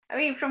I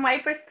mean, from my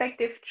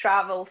perspective,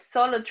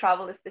 solo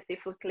travel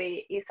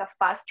specifically, is a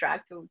fast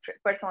track to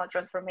personal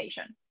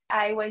transformation.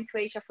 I went to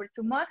Asia for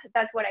 2 months.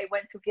 That's where I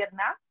went to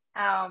Vietnam.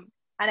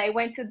 And I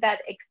went to that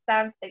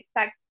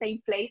exact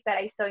same place that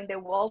I saw in the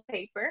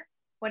wallpaper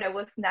when I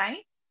was 9.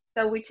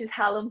 So, which is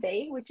Halong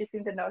Bay, which is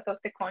in the north of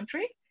the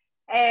country.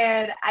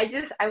 And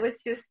I was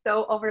just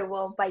so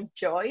overwhelmed by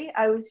joy.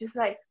 I was just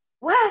like,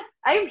 what?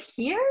 I'm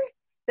here?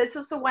 That's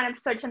also why I'm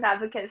such an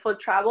advocate for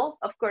travel.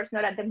 Of course,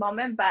 not at the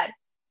moment, but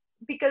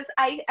because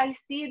I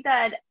see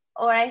that,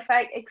 or I've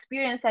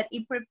experienced that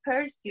it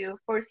prepares you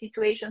for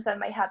situations that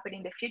might happen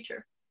in the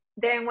future.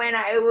 Then when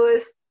I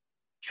was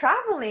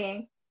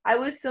traveling, I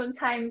was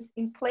sometimes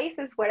in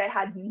places where I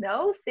had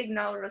no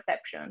signal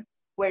reception,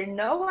 where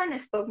no one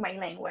spoke my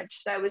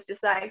language. So I was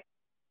just like,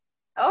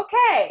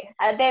 okay.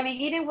 At the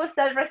beginning was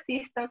that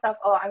resistance of,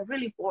 oh, I'm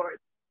really bored.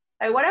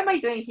 Like, what am I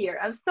doing here?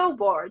 I'm so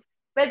bored.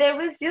 But it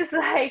was just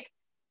like,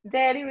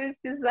 then it was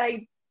just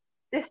like,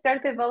 to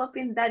start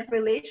developing that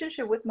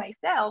relationship with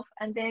myself,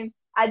 and then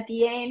at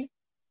the end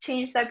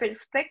change that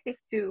perspective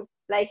to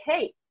like,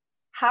 hey,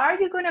 how are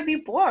you going to be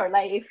bored?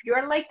 Like, if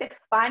you're like the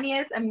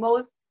funniest and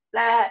most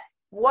like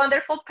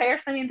wonderful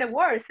person in the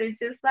world. So it's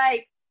just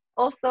like,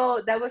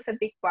 also that was a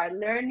big part,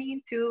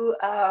 learning to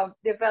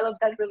develop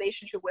that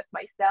relationship with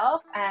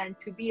myself and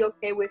to be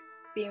okay with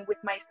being with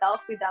myself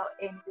without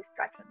any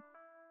distractions.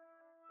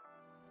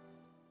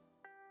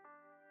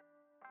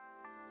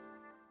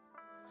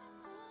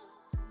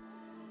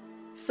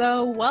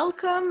 So,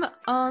 welcome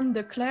on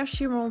the Claire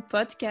Chiron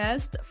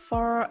podcast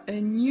for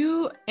a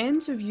new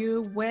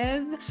interview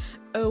with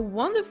a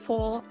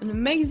wonderful, an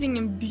amazing,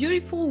 and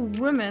beautiful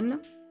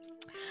woman.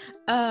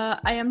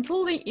 I am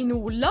totally in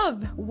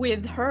love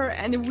with her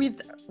and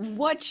with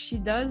what she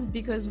does,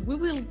 because we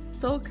will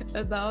talk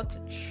about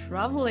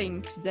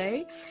traveling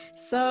today.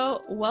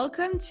 So,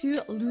 welcome to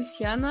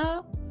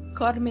Luisana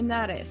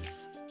Colmenares.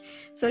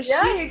 So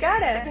yeah, you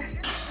got it.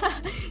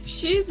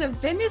 She's a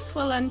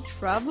Venezuelan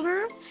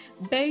traveler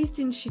based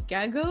in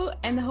Chicago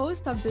and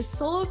host of the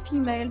Solo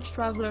Female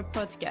Traveler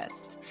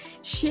podcast.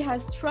 She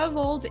has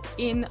traveled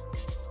in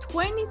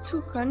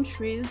 22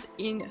 countries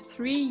in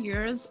 3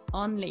 years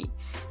only.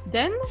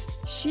 Then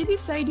she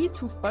decided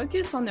to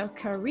focus on her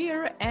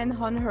career and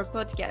on her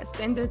podcast.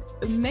 And the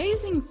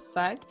amazing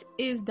fact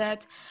is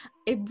that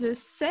it's the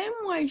same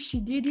way she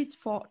did it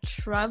for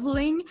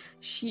traveling.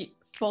 She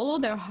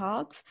followed her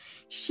heart.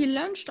 She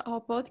launched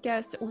our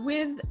podcast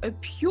with a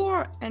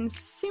pure and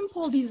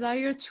simple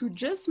desire to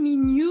just meet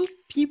new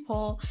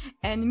people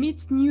and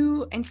meet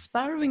new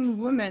inspiring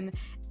women.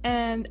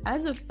 And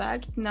as a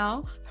fact,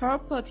 now her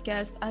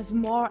podcast has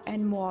more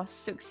and more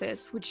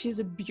success, which is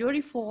a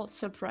beautiful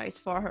surprise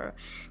for her.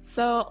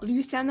 So,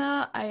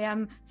 Luciana, I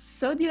am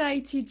so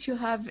delighted to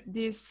have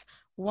this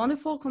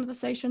wonderful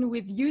conversation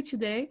with you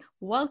today.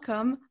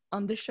 Welcome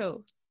on the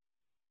show.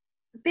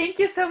 Thank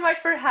you so much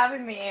for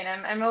having me,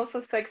 and I'm also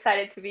so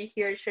excited to be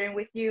here sharing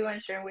with you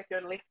and sharing with your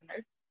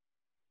listeners.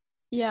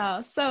 Yeah,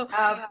 so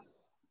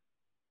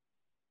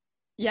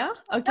yeah,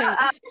 okay.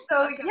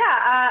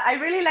 I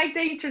really like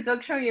the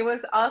introduction. It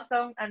was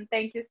awesome, and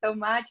thank you so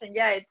much. And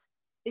yeah,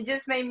 it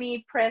just made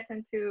me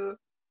present to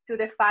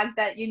the fact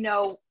that you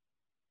know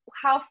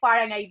how far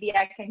an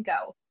idea can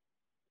go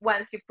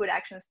once you put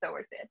actions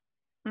towards it.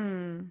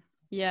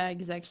 Yeah,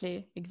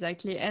 exactly.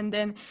 And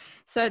then,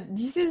 so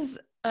this is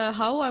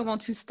how I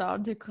want to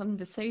start the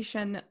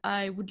conversation.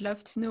 I would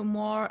love to know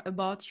more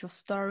about your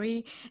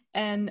story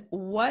and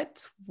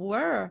what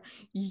was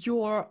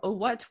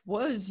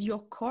your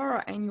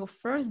core and your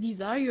first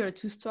desire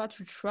to start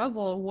to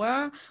travel.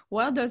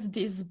 Where does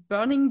this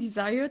burning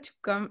desire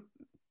to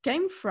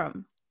came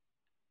from?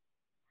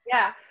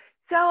 Yeah.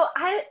 So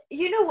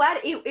you know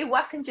what? It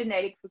wasn't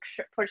genetic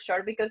for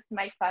sure, because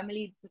my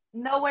family,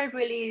 no one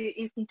really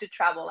is into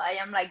travel. I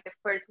am like the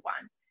first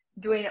one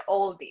doing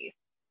all this.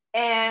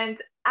 And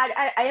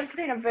I am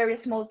from a very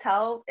small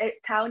town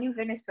in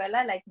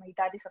Venezuela. Like, my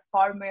dad is a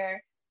farmer.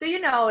 So, you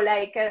know,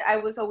 like I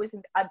was always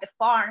at the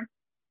farm.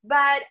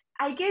 But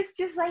I guess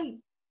just like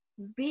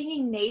being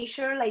in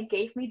nature, like,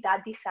 gave me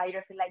that desire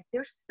of like,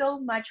 there's so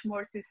much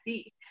more to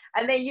see.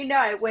 And then, you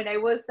know, when I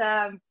was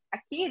a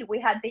kid, we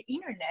had the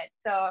internet.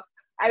 So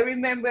I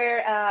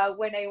remember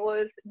when I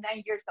was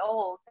 9 years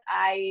old,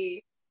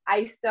 I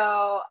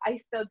saw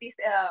this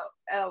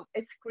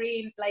a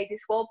screen, like this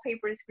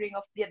wallpaper screen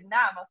of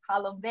Vietnam, of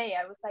Halong Bay.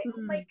 I was like,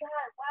 oh my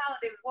God, wow,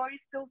 the world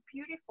is so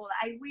beautiful.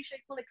 I wish I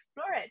could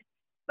explore it.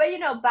 But you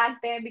know, back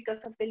then, because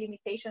of the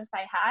limitations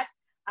I had,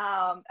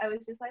 I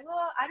was just like,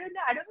 well, I don't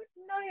know. I don't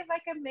know if I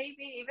can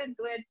maybe even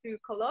do it to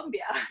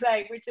Colombia,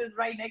 like, which is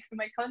right next to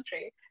my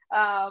country.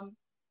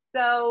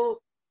 So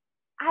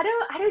I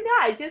don't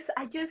know.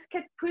 I just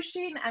kept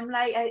pushing.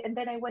 And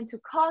then I went to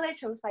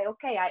college. I was like,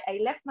 okay, I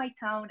left my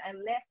town, I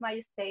left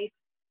my state.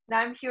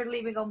 Now I'm here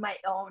living on my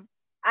own.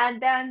 And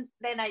then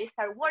I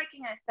started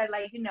working. I started,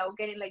 like, you know,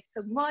 getting like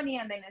some money,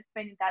 and then I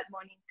spending that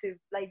money to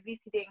like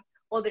visiting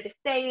other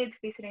states,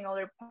 visiting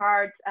other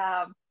parts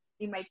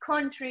in my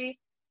country.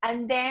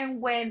 And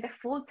then when the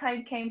full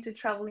time came to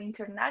travel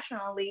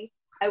internationally,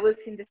 I was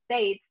in the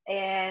States,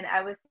 and I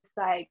was just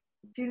like,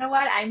 you know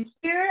what? I'm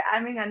here.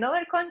 I'm in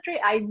another country.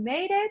 I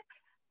made it.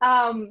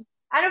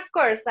 And of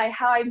course, like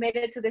how I made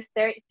it to the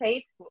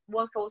States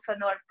was also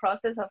another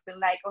process of being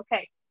like,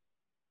 okay,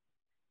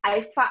 I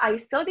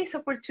saw this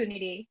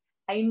opportunity.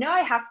 I know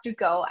I have to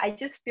go. I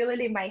just feel it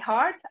in my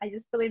heart. I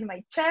just feel it in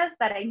my chest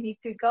that I need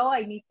to go.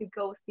 I need to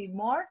go see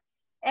more.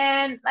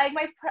 And like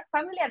my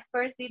family at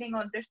first didn't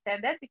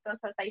understand it because,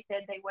 as I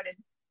said, they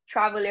weren't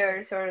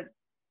travelers or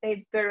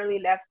they barely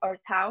left our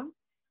town.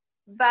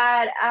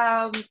 But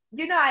I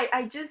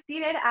just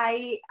did it.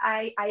 I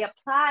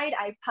applied.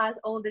 I passed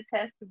all the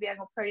tests to be an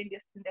au pair in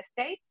the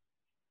States.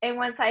 And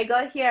once I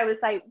got here, I was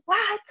like,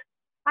 what?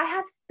 I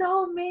have so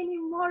many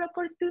more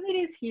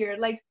opportunities here.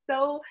 Like,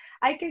 so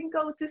I can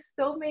go to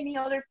so many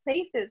other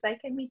places. I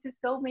can meet to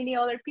so many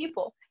other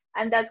people.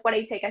 And that's what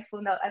I take. I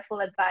full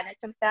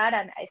advantage of that.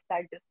 And I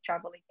start just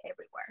traveling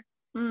everywhere.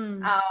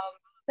 Mm.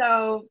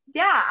 So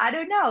yeah, I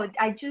don't know.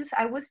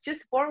 I was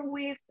just born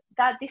with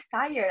that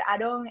desire.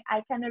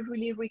 I cannot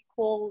really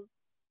recall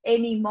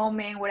any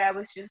moment where I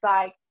was just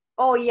like,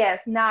 oh yes,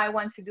 now I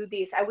want to do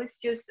this. I was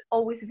just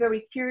always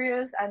very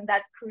curious, and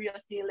that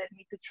curiosity led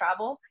me to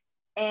travel.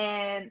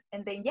 And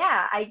then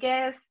yeah, I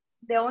guess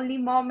the only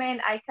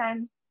moment I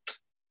can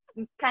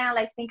kind of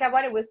like think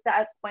about it was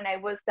that when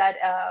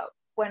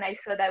I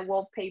saw that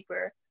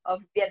wallpaper of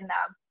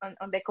Vietnam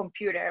on the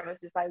computer. I was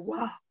just like,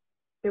 wow,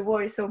 the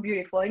world is so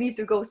beautiful. I need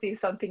to go see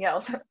something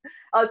else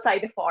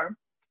outside the farm.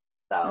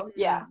 So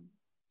yeah. Mm.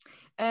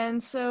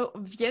 And so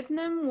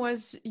Vietnam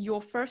was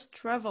your first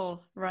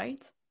travel,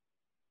 right?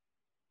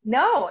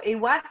 No, it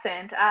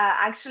wasn't.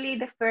 Actually,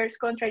 the first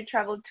country I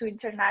traveled to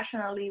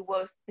internationally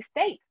was the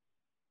States.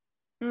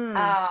 Mm.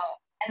 Uh,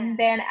 and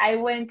then I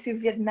went to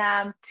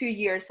Vietnam 2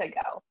 years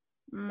ago.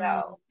 Mm.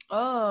 So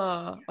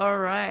Oh, all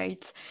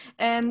right.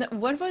 And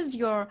what was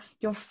your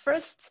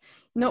first,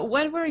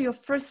 what were your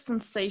first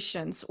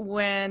sensations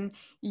when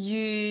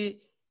you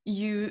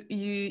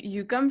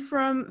you come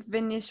from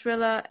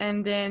Venezuela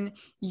and then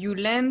you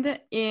land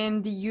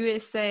in the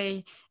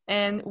USA,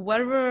 and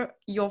what were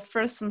your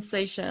first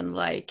sensation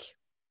like?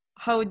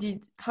 How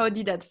did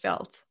that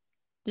felt?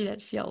 Did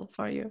that feel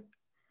for you?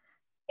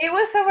 it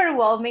was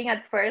overwhelming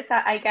at first.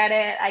 I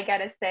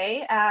gotta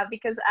say,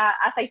 because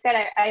as I said,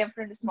 I am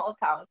from a small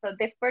town. So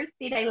the first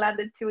city I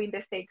landed to in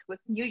the States was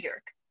New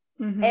York.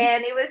 Mm-hmm.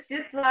 And it was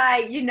just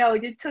like, you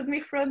took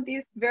me from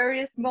this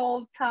very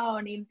small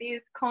town in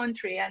this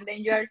country, and then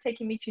you are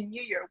taking me to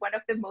New York, one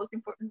of the most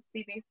important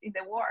cities in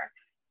the world.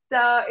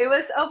 So it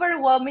was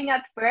overwhelming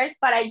at first,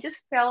 but I just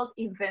felt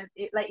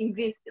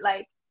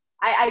like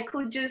I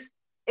could just,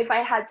 if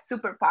I had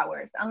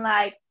superpowers. I'm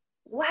like,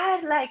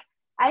 what? Like,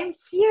 I'm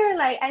here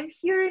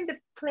in the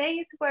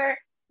place where,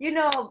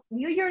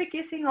 New York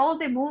is in all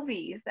the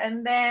movies.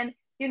 And then,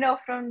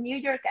 from New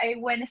York, I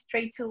went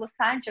straight to Los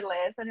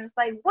Angeles, and it was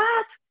like,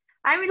 what?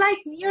 I'm like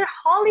near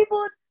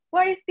Hollywood.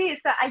 What is this?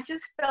 So I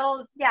just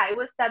felt, yeah, it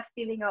was that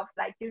feeling of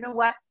like, you know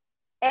what?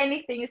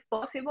 Anything is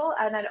possible.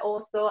 And then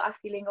also a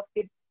feeling of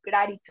the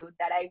gratitude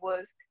that I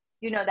was,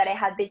 that I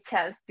had the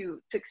chance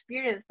to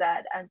experience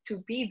that and to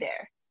be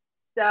there.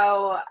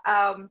 So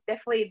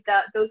definitely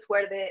those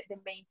were the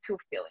main two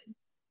feelings.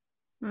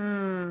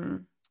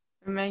 Mm,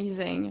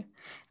 amazing,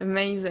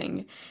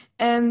 amazing.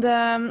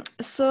 And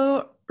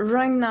so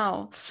right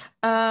now,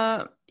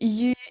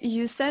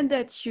 you said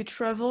that you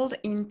traveled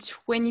in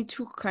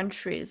 22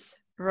 countries,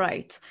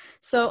 right?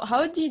 So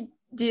how did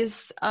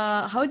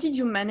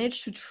you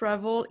manage to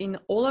travel in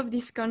all of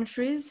these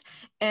countries?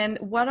 And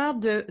what are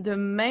the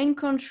main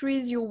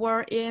countries you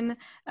were in?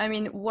 I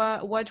mean,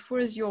 what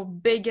was your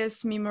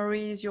biggest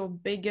memories, your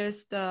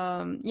biggest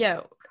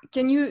yeah,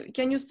 can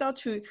you start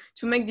to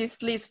make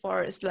this list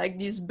for us, like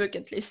this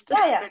bucket list?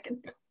 Yeah,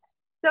 yeah.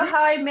 So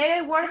how I made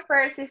it work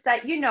first is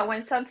that,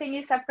 when something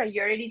is a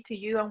priority to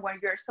you and when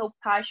you're so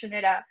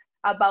passionate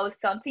about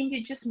something,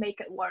 you just make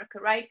it work,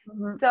 right?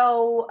 Mhm.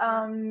 So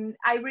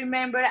I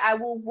remember I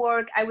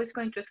was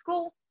going to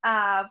school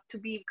to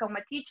become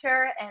a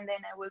teacher, and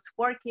then I was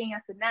working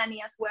as a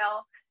nanny as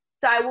well.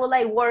 So I would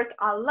like work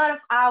a lot of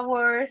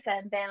hours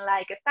and then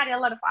like study a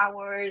lot of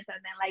hours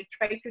and then like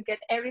try to get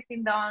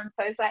everything done.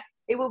 So it's like,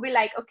 it will be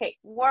like, okay,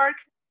 work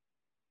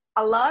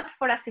a lot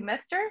for a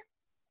semester,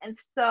 and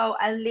so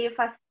I live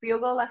as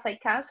frugal as I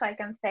can so I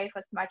can save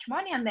as much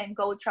money and then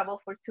go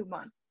travel for 2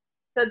 months.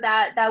 So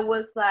that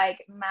was like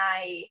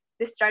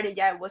the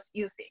strategy I was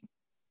using.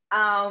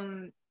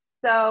 Um,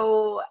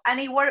 so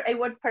and it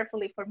worked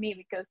perfectly for me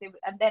because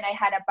and then I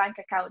had a bank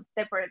account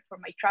separate for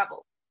my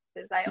travel. So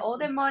it's like all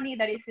the money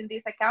that is in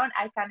this account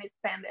I can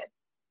spend it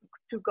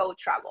to go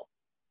travel.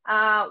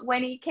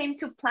 When it came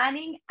to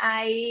planning,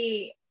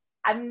 I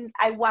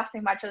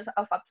wasn't much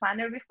of a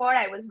planner before.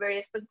 I was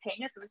very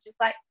spontaneous. It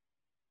was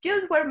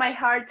just where my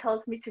heart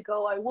tells me to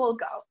go, I will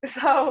go.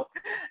 So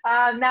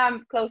now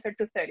I'm closer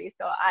to 30,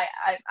 so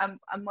I'm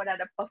more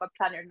of a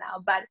planner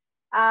now. But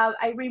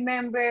I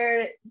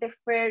remember the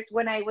first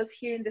when I was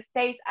here in the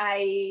States,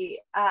 I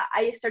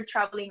started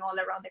traveling all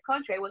around the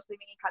country. I was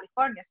living in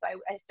California, so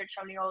I started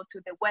traveling all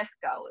to the West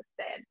Coast.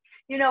 And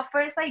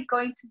first like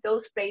going to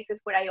those places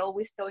where I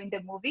always saw in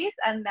the movies,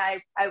 and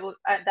I will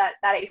that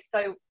I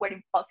saw were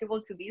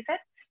impossible to visit.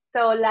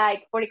 So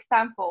like for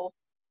example,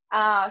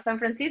 San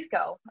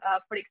Francisco,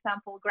 for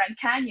example, Grand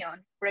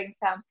Canyon, for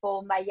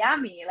example,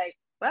 Miami, like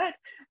what?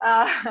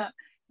 Uh,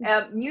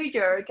 New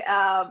York,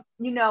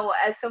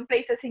 some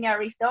places in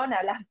Arizona,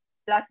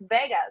 Las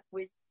Vegas,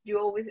 which you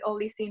always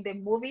only see in the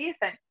movies.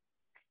 And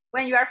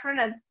when you are from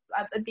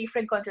a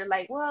different country,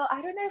 like, well,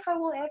 I don't know if I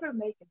will ever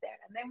make it there.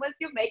 And then once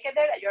you make it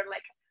there, you're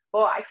like,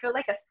 oh, I feel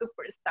like a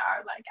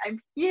superstar. Like I'm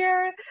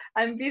here,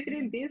 I'm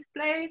visiting this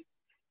place.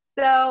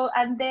 So,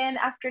 and then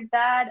after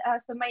that,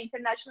 so my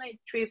international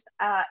trips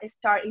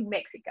start in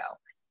Mexico.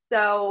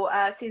 So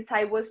since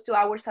I was 2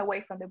 hours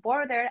away from the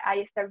border,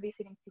 I started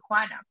visiting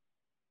Tijuana.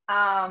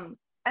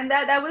 And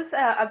that was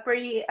a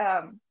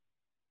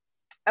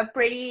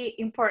pretty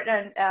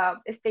important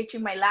stage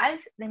in my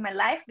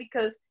life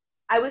because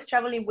I was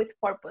traveling with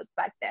purpose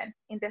back then,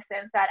 in the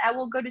sense that I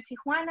will go to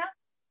Tijuana,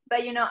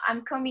 but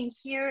I'm coming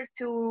here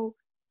to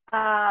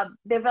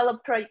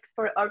develop projects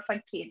for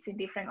orphan kids in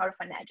different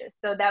orphanages.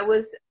 So that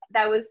was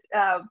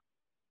uh,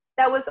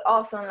 that was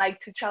awesome, like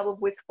to travel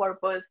with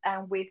purpose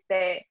and with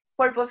the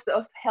purpose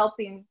of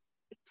helping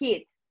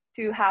kids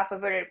to have a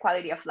better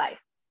quality of life.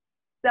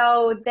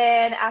 So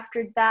then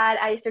after that,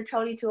 I started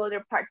traveling to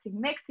other parts in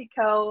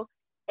Mexico.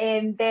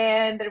 And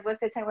then there was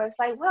a time where I was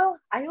like, well,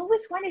 I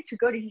always wanted to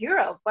go to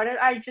Europe, but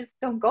I just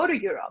don't go to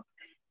Europe.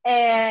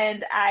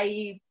 And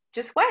I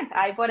just went.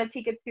 I bought a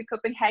ticket to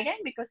Copenhagen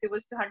because it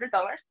was $200.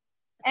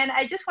 And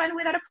I just went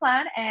without a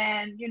plan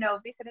and,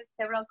 visited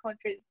several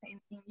countries in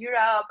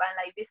Europe and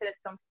like visited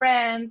some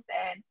friends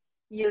and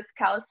used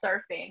couch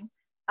surfing.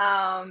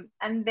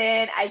 And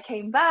then I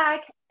came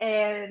back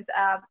and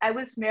I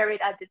was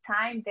married at the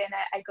time. Then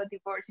I got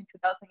divorced in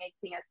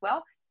 2018 as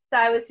well. So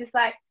I was just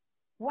like,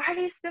 what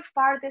is the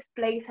farthest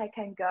place I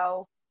can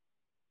go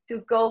to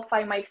go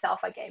find myself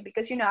again?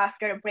 Because,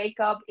 after a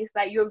breakup, it's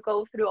like you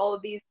go through all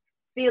these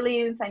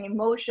feelings and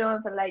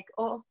emotions and like,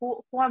 oh,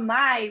 who am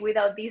I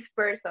without this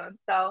person?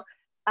 So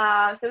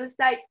it's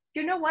like,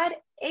 you know what?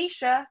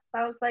 Asia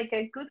sounds like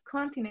a good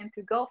continent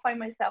to go find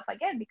myself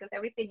again because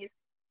everything is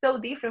so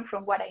different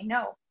from what I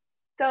know.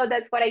 So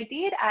that's what I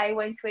did. I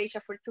went to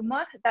Asia for 2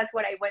 months. That's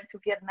what I went to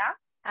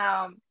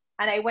Vietnam.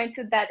 And I went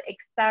to that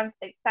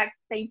exact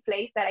same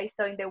place that I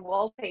saw in the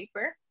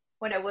wallpaper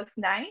when I was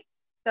 9.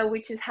 So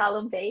which is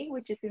Halong Bay,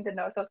 which is in the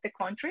north of the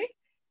country.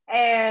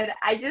 And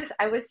I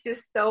was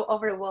just so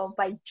overwhelmed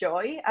by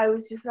joy. I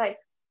was just like,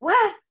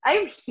 what?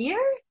 I'm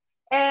here?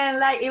 And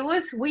like it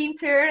was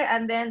winter,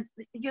 and then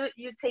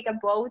you take a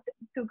boat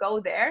to go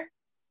there,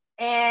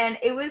 and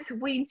it was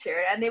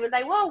winter, and they were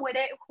like, well,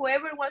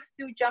 whoever wants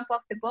to jump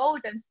off the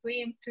boat and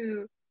swim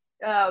to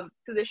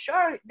the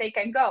shore, they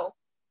can go.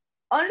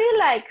 Only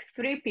like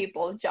 3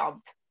 people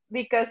jumped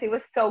because it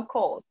was so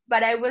cold,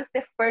 but I was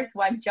the first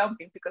one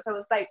jumping because I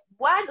was like,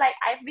 what? Like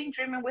I've been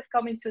dreaming with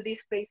coming to this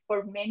place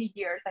for many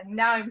years, and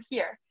now I'm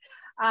here.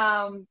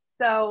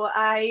 So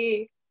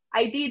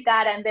I did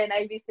that, and then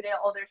I visited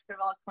other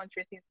several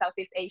countries in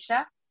Southeast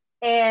Asia,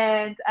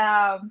 and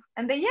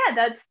then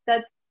yeah,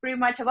 that's pretty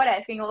much about it.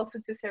 I think also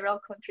to several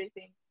countries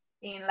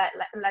in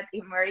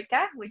Latin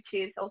America, which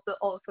is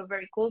also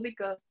very cool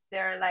because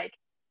they're like,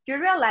 you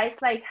realize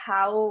like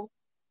how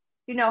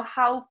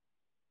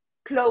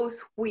close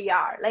we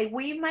are. Like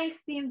it might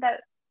seem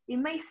that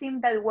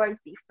we're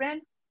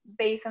different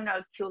based on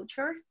our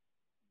cultures,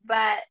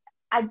 but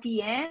at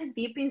the end,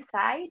 deep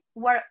inside,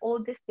 we're all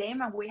the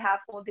same and we have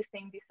all the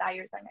same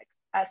desires and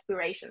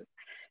aspirations.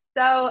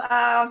 So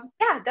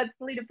yeah, that's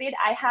a little bit.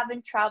 I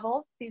haven't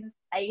traveled since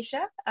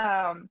Asia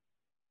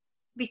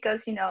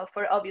because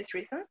for obvious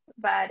reasons,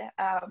 but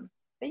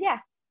yeah.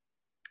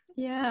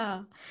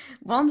 Yeah,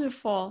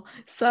 wonderful.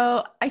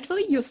 So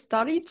actually, you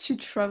started to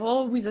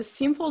travel with a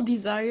simple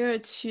desire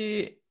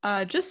to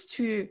just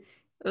to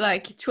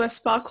like to have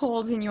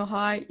sparkles in your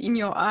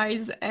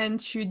eyes, and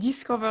to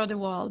discover the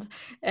world.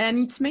 And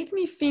it made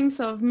me think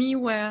of me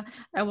where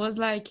I was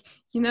like,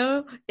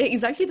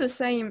 exactly the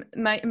same.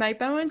 My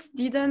parents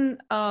didn't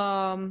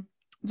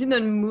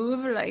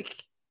move, like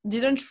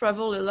didn't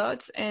travel a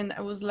lot, and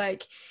I was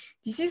like,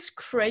 this is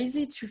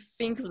crazy to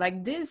think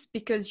like this,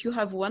 because you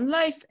have one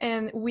life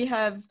and we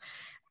have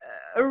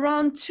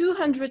around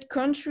 200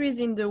 countries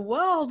in the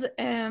world,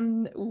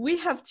 and we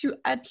have to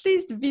at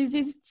least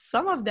visit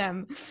some of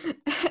them.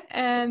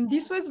 And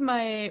this was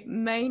my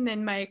main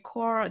and my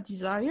core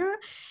desire.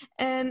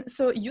 And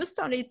so you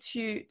started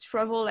to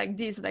travel like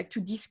this, like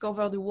to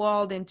discover the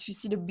world and to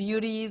see the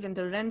beauties and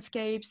the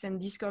landscapes and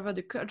discover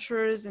the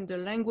cultures and the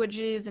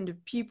languages and the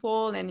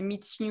people and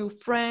meet new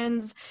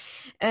friends.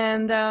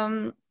 And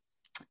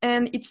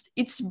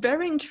it's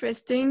very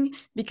interesting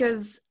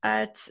because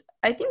I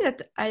think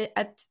that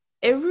at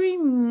every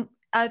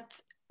at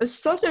a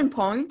certain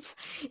point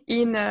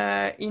in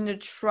a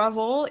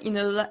travel, in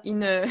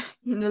a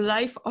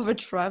life of a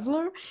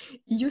traveler,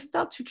 you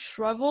start to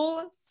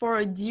travel for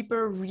a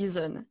deeper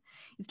reason.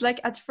 It's like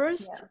at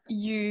first Yeah.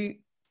 you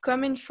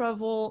come and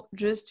travel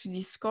just to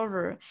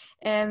discover,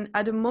 and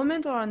at a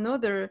moment or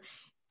another,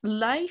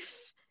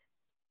 life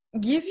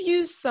give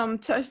you some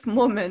tough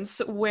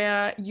moments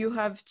where you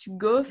have to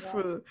go Yeah.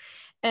 through,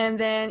 and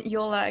then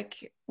you're like,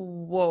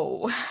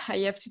 whoa, I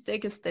have to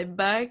take a step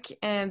back.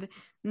 And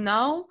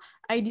now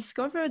I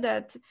discover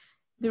that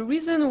the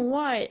reason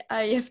why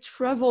I have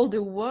traveled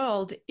the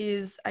world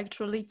is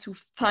actually to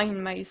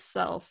find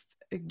myself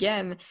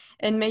again,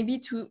 and maybe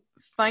to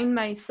find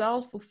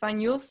myself or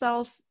find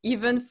yourself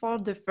even for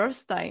the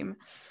first time.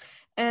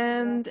 Yeah.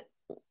 And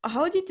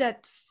how did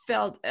that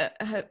felt?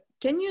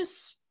 Can you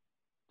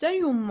tell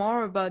you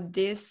more about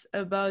this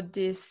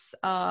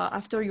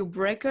after your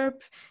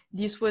breakup?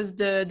 This was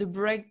the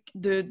break,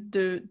 the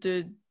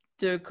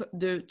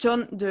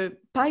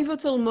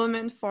pivotal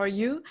moment for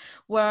you,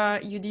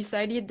 where you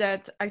decided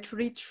that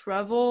actually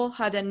travel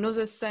had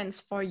another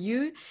sense for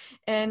you,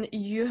 and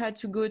you had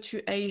to go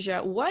to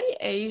Asia. Why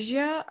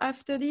Asia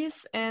after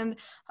this? And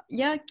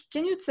yeah,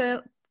 can you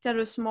tell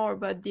us more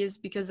about this,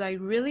 because I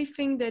really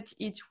think that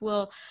it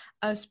will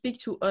speak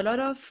to a lot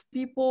of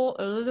people,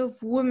 a lot of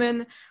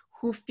women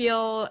who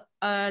feel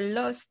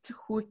lost,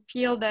 who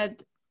feel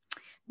that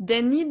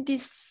they need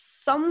this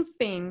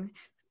something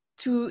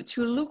to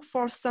look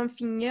for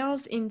something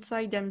else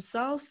inside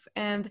themselves.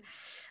 And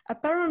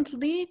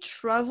apparently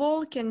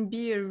travel can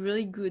be a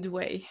really good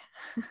way.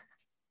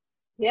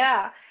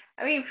 Yeah.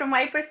 I mean, from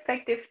my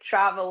perspective,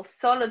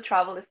 solo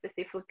travel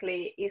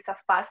specifically, is a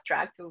fast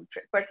track to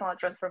personal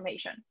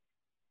transformation.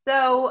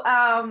 So,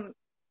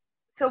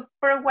 so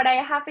for what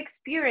I have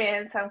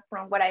experienced and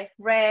from what I've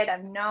read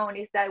and known,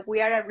 is that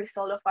we are a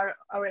result of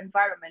our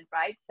environment,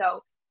 right?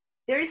 So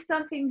there is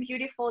something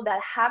beautiful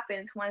that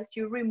happens once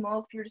you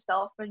remove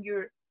yourself from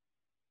your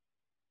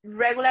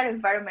regular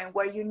environment,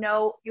 where you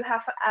know you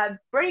have a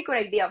very good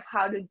idea of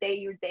how your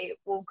day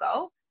will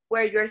go,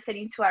 where you're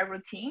setting to a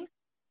routine.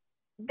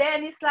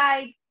 Then it's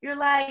like you're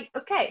like,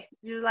 okay,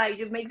 you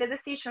make the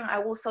decision, I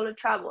will solo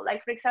travel.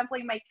 Like, for example,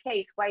 in my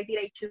case, why did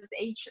I choose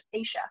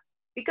Asia?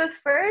 Because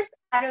first,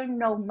 I don't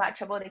know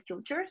much about the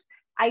cultures.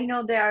 I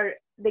know the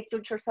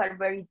cultures are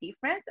very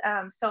different,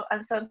 and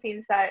some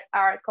things that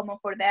are common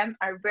for them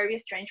are very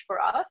strange for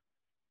us.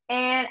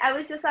 And I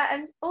was just like,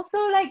 and also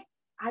like,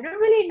 I don't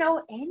really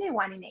know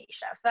anyone in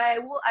Asia, so I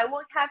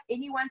won't have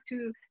anyone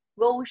to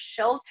go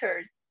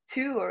sheltered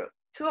to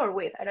or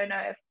with. I don't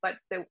know if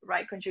what's the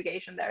right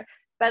conjugation there,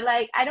 but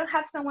like, I don't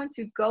have someone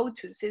to go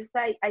to. So it's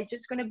like I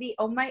just gonna be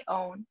on my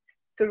own,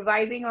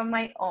 surviving on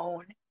my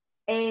own,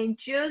 and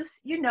just,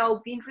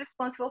 being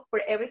responsible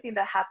for everything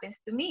that happens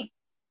to me.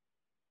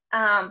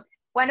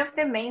 One of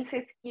the main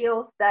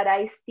skills that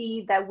I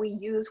see that we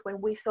use when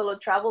we solo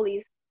travel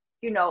is,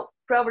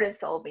 problem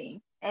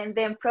solving. And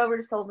then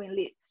problem solving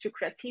leads to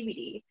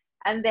creativity.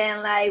 And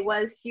then, like,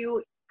 once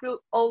you put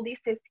all these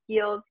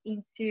skills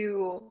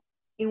into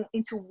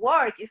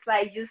work, it's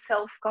like your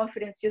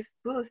self-confidence just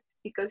boosts,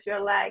 because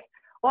you're like,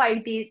 oh, I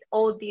did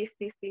all this,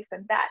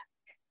 and that.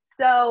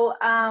 So,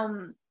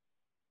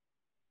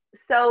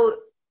 so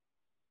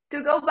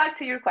to go back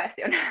to your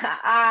question,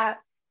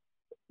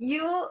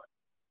 you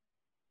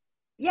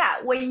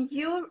when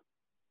you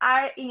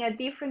are in a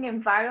different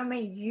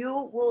environment,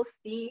 you will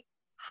see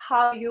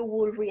how you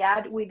will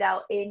react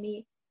without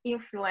any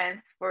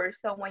influence for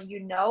someone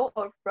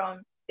or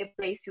from the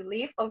place you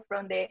live, or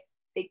from the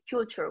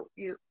culture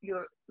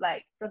you're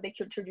like, from the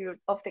culture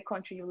of the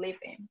country you live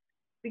in.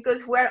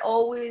 Because we're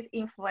always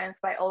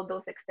influenced by all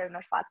those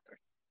external factors.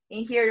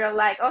 In here, you're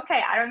like,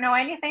 okay, I don't know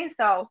anything,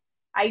 so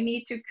I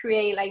need to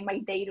create like my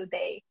day to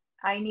day.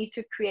 I need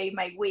to create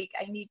my week.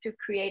 I need to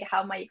create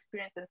how my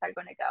experiences are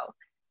going to go.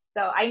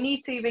 So I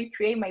need to even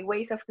create my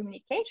ways of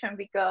communication,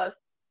 because,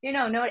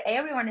 not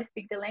everyone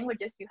speaks the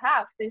languages you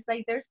have. So it's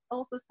like there's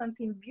also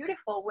something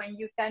beautiful when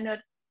you cannot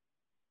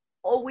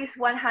always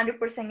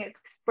 100%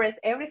 express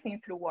everything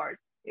through words.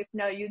 If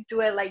no, you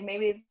do it like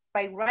maybe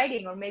by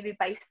writing or maybe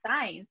by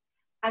signs.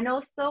 And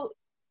also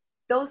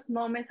those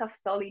moments of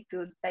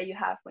solitude that you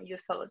have when you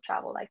solo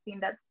travel, I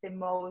think that's the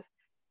most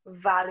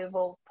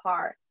valuable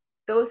part.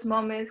 Those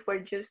moments where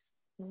just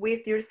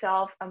with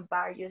yourself and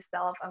by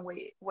yourself, and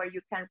where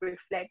you can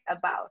reflect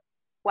about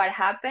what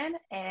happened,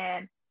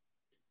 and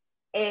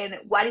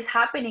what is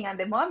happening at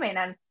the moment,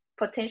 and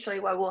potentially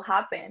what will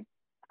happen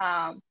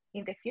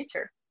in the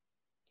future.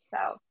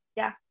 So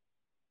yeah.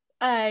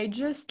 I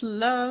just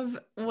love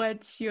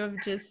what you have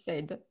just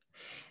said.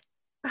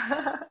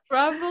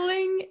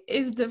 Traveling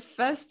is the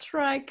fast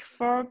track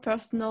for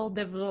personal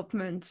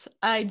development.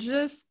 I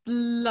just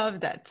love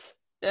that.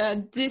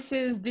 This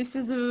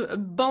is a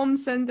bomb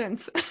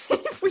sentence,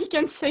 if we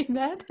can say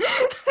that.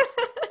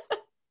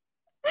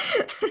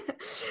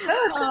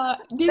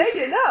 There This,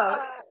 you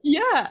know.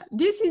 yeah,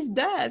 this is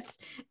that.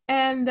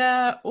 And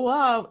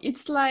wow,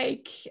 it's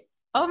like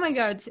Oh my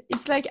God,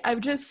 it's like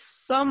I've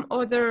just a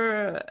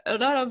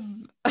lot of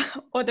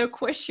other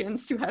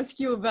questions to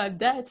ask you about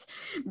that.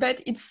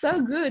 But it's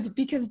so good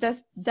because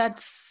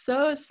that's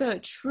so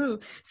true.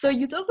 So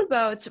you talk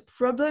about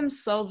problem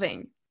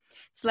solving.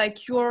 It's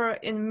like you're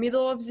in the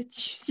middle of the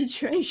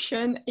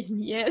situation,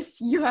 and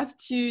yes, you have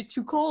to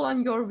call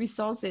on your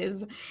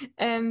resources,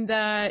 and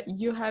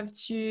you have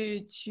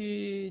to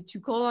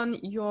call on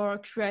your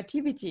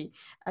creativity,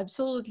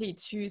 absolutely,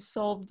 to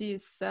solve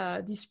this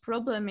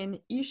problem and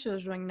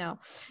issues right now.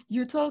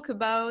 You talk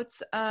about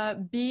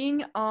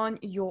being on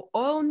your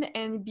own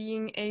and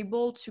being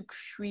able to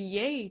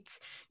create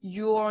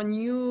your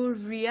new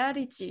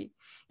reality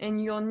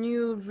and your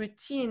new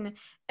routine.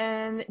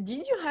 And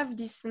did you have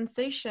this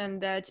sensation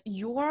that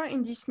you are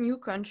in this new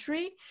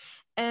country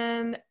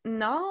and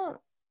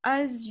now,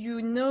 as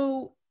you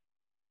know,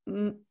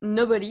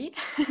 nobody,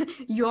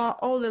 you are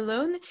all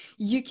alone,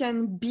 you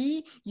can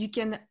be, you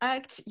can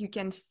act, you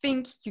can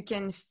think, you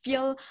can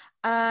feel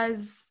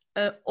as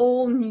a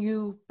all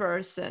new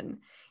person.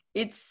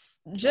 It's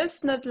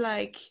just not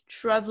like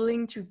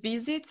traveling to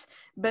visit,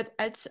 but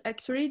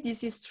actually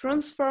this is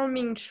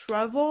transforming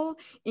travel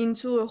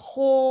into a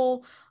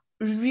whole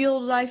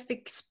real life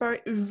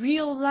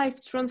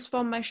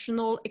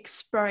transformational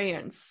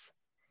experience.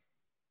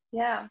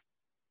 Yeah.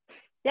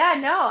 Yeah,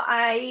 no,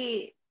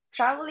 I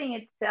traveling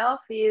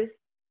itself is,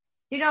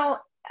 you know,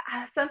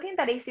 something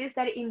that exists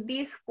that in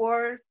this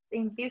world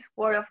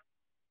of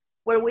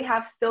where we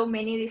have so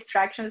many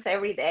distractions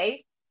every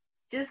day,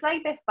 just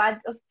like the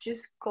fact of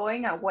just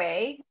going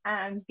away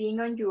and being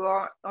on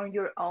your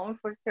own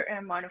for a certain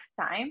amount of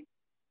time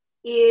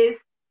is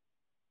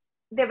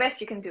the best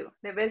you can do.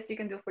 The best you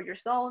can do for your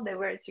soul, the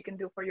best you can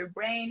do for your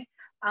brain.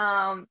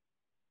 Um,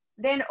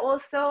 then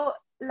also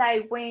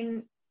like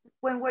when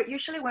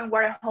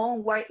we're at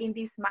home, we're in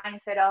this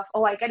mindset of,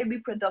 oh, I gotta be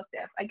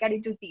productive, I gotta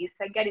do this,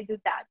 I gotta do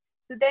that.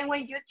 So then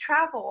when you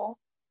travel,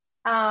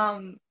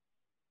 um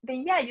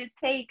then yeah, you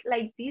take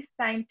like this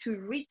time to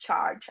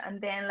recharge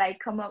and then like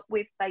come up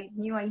with like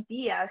new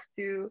ideas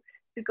to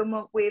come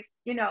up with,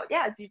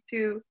 yeah,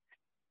 to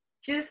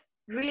just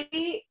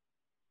really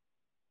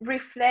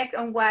reflect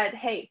on what,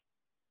 hey,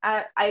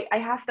 I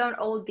have done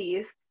all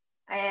this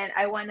and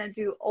I want to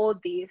do all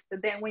this. So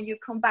then when you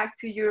come back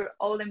to your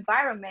old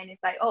environment,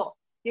 it's like, oh,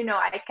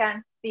 I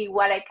can see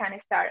what I can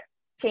start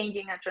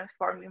changing and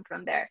transforming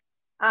from there.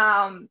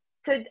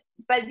 So,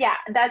 but yeah,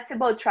 that's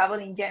about travel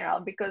in general,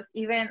 because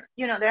even,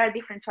 there are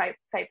different types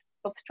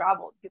of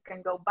travel. You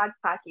can go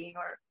backpacking,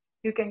 or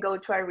you can go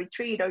to a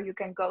retreat, or you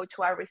can go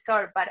to a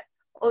resort. But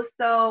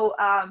also,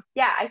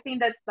 yeah, I think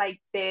that's like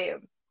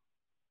the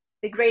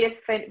greatest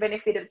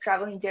benefit of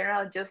travel in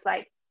general, just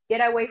like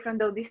get away from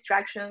those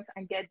distractions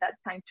and get that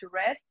time to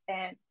rest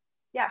and,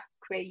 yeah,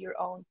 create your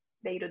own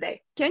day to day.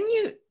 Can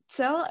you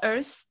tell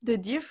us the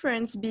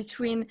difference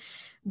between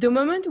the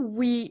moment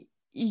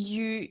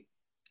you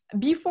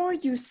before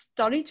you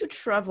started to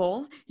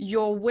travel,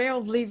 your way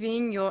of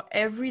living, your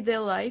everyday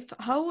life,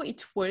 how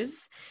it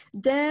was?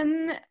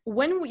 Then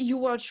when you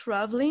were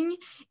traveling,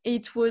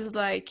 it was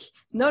like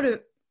not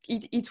a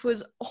it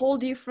was whole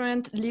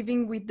different,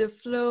 living with the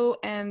flow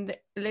and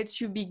lets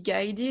you be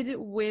guided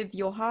with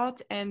your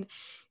heart and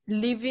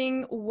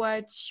living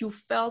what you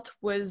felt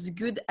was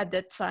good at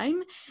that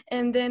time.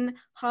 And then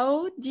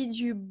how did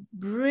you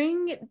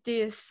bring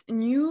this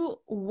new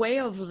way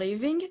of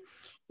living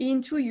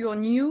into your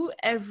new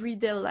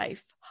everyday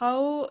life?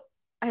 How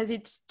has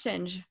it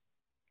changed?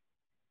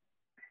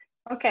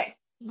 Okay.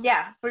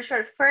 Yeah, for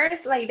sure.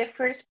 First, like the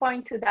first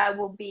point to that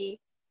will be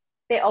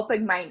the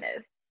open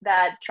mindedness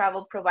that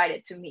travel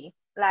provided to me.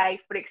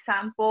 Like, for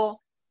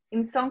example,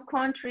 in some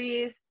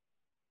countries,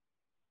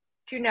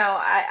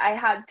 I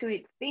had to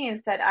eat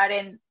things that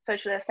aren't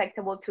socially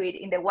acceptable to eat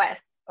in the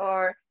West,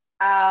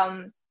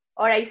 um,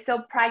 or I saw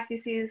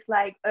practices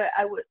like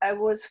I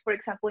was, for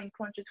example, in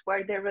countries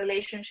where the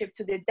relationship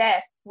to the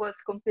death was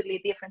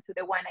completely different to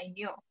the one I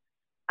knew.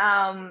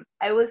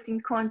 I was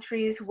in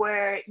countries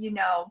where,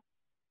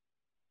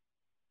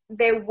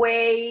 the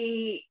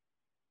way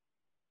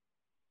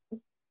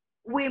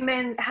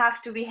women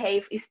have to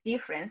behave is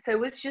different. So it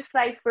was just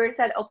like first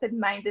that open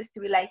minded to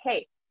be like,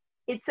 hey,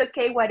 it's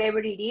okay whatever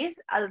it is,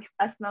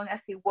 as long as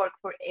it works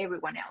for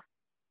everyone else.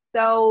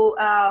 So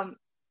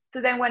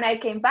so then when I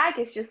came back,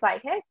 it's just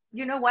like, hey,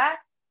 you know what?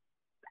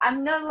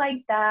 I'm not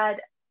like that.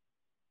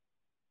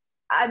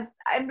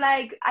 I'm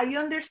like, I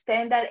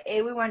understand that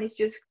everyone is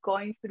just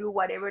going through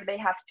whatever they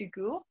have to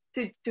go,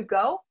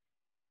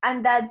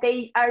 and that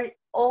they are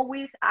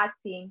always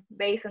acting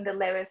based on the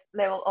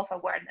level of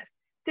awareness.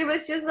 So it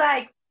was just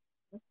like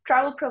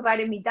travel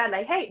provided me that,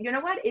 like, hey, you know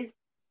what? Is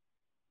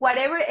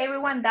whatever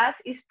everyone does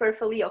is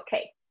perfectly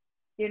okay.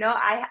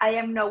 I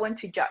am no one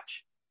to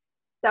judge.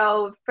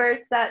 So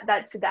first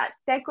that to that.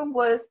 Second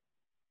was,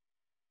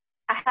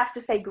 I have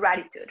to say,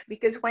 gratitude,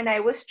 because when I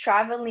was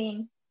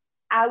traveling,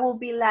 I will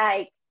be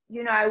like,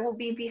 I will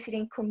be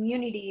visiting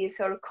communities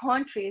or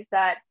countries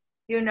that,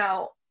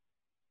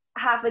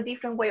 have a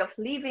different way of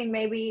living,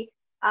 maybe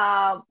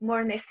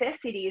more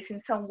necessities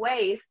in some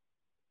ways.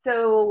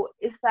 So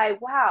it's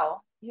like,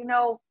 wow,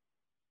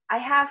 I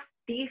have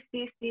this,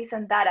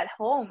 and that at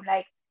home.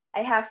 Like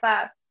I have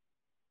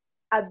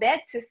a bed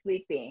to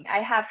sleep in.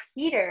 I have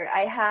heater.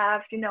 I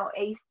have,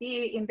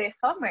 AC in the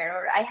summer,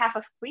 or I have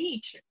a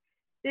fridge.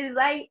 So it's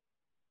like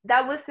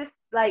that was just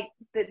like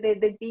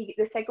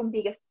the second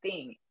biggest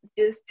thing,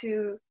 just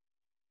to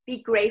be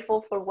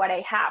grateful for what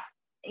I have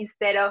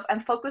instead of,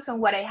 and focus on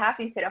what I have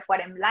instead of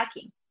what I'm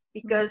lacking.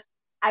 Because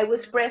I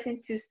was present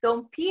to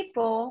some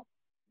people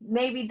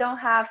maybe don't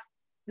have,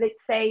 let's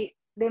say,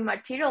 the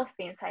material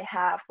things I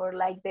have, or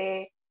like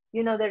the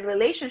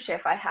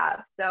relationship I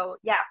have. So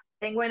yeah,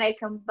 then when I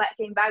came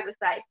back was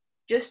like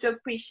just to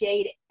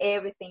appreciate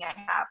everything I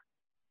have.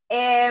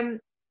 And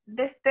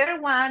the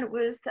third one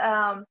was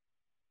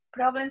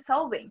problem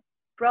solving.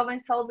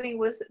 Problem solving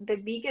was the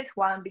biggest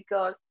one,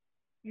 because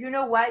you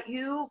know what,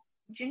 you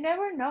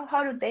never know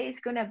how the day is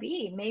gonna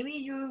be. Maybe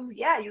you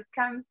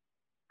can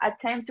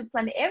attempt to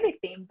plan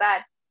everything,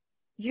 but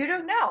you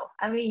don't know.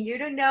 I mean, you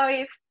don't know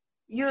if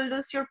you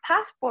lose your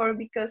passport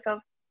because of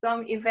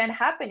some event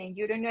happening.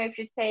 You don't know if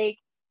you take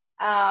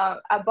a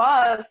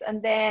bus,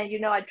 and then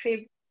a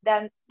trip,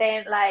 then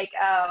like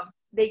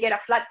they get a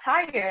flat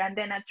tire, and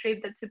then a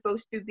trip that's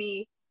supposed to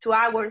be 2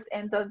 hours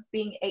ends up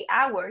being 8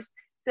 hours.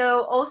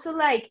 So also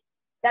like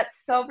that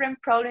sovereign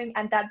problem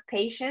and that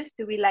patience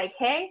to be like,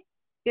 hey,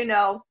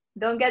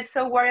 don't get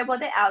so worried about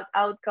the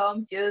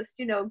outcome. Just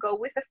go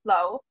with the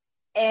flow.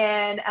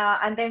 And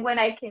then when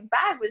I came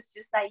back, was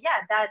just like,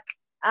 yeah, that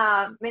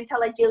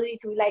mental agility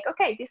to be like,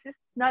 okay, this is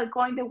not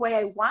going the way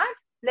I want.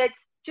 Let's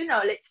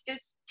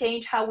just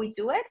change how we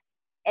do it.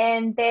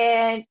 And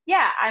then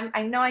yeah,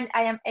 I know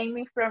I am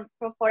aiming for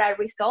a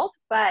result,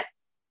 but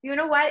you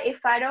know what, if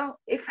I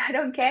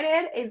don't get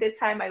it in the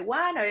time I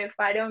want, or if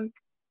I don't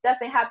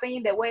doesn't happen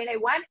in the way I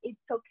want, it's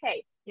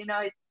okay.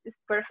 It's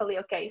perfectly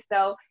okay.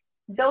 So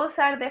those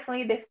are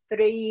definitely the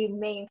three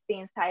main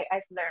things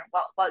I've learned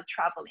while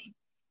traveling.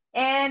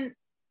 And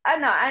I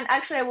don't know, and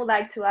actually I would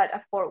like to add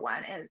a fourth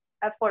one,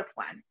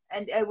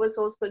 and it was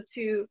also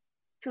to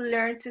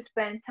learn to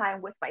spend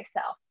time with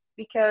myself.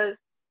 Because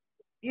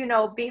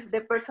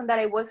the person that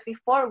I was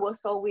before was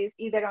always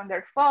either on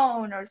their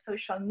phone or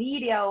social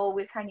media,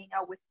 always hanging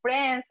out with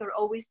friends, or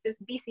always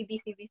just busy,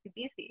 busy, busy,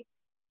 busy.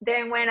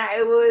 Then when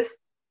I was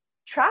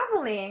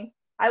traveling,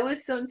 I was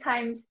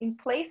sometimes in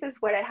places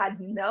where I had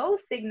no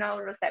signal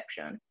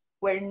reception,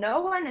 where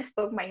no one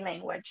spoke my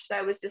language. So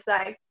I was just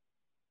like,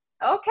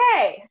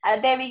 okay.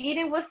 At the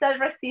beginning was that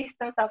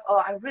resistance of,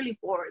 oh, I'm really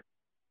bored.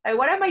 Like,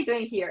 what am I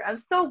doing here?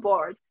 I'm so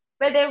bored.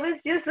 But it was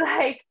just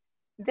like,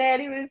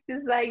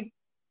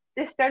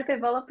 to start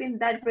developing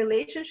that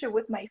relationship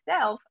with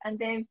myself. And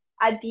then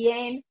at the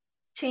end,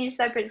 change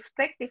that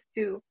perspective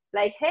to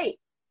like, hey,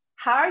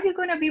 how are you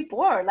going to be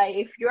bored? Like,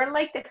 if you're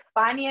like the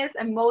funniest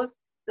and most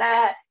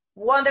like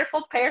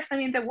wonderful person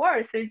in the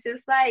world. So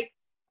just like,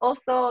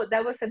 also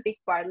that was a big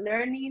part,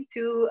 learning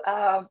to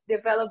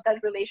develop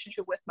that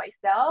relationship with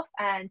myself,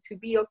 and to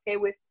be okay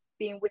with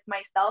being with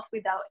myself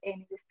without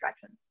any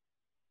distractions.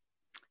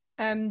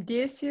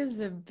 This is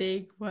a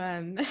big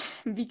one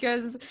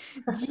because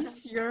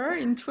this year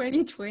in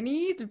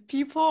 2020, the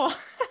people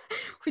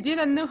who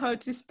didn't know how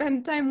to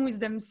spend time with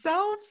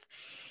themselves,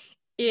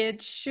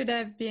 it should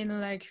have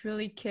been like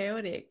really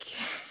chaotic.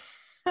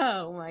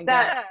 Oh my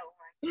God.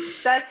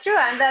 That's true,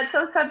 and that's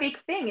also a big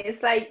thing.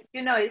 It's like,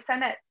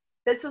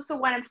 that's also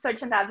why I'm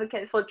such an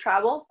advocate for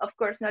travel. Of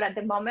course, not at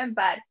the moment,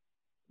 but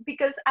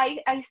because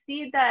I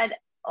see that,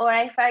 or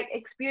I've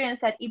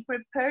experienced that it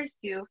prepares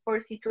you for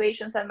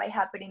situations that might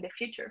happen in the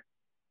future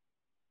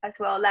as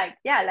well. Like,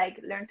 yeah, like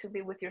learn to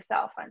be with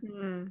yourself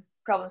and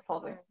problem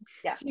solving.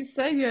 Yeah. It's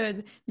so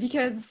good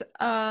because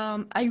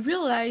I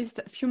realized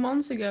a few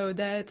months ago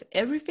that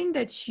everything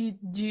that you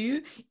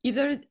do,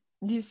 either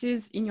this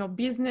is in your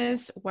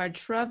business, while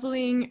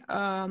traveling,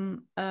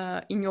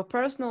 in your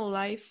personal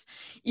life,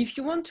 if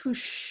you want to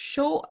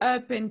show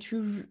up and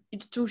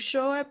to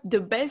show up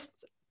the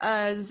best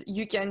as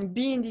you can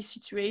be in this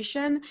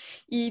situation,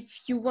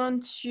 if you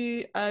want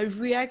to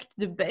react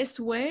the best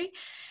way,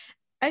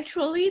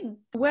 actually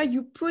where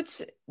you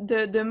put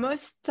the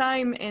most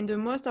time and the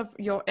most of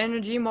your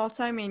energy, more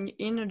time and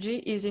energy,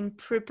 is in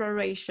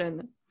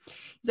preparation.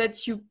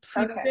 That you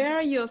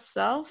prepare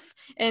yourself,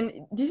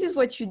 and this is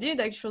what you did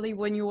actually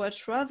when you were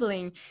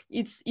traveling.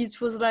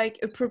 It was like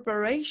a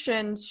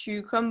preparation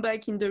to come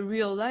back in the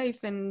real life,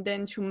 and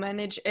then to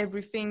manage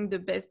everything the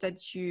best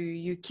that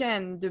you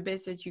can, the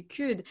best that you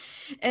could.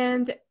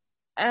 And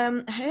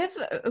I have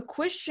a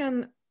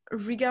question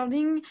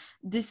regarding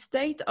the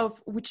state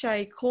of, which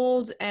I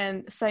called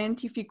and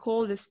scientific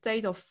called, the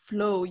state of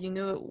flow,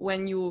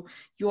 when you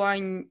are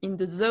in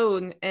the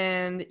zone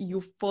and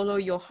you follow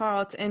your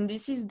heart. And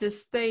this is the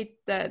state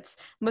that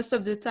most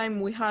of the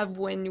time we have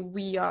when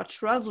we are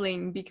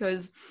traveling,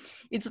 because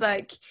it's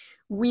like,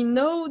 we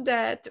know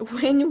that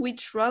when we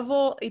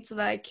travel, it's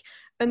like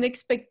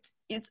unexpected,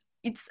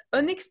 it's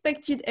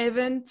unexpected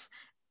event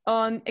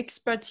on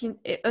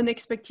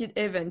unexpected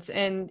events,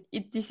 and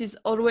this is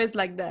always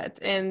like that.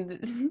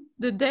 And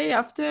the day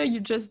after,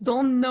 you just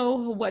don't know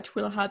what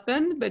will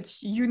happen,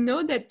 but you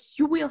know that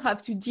you will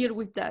have to deal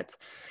with that.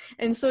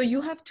 And so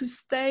you have to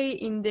stay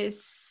in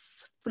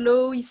this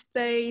flowy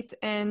state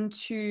and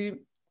to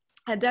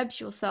adapt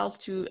yourself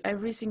to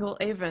every single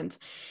event.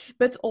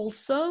 But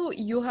also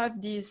you have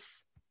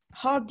this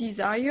heart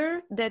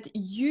desire that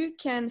you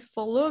can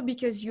follow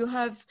because you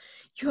have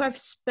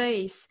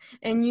space,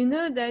 and you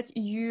know that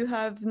you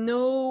have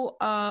no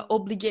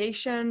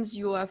obligations,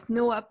 you have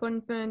no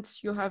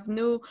appointments, you have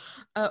no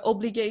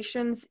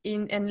obligations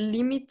in and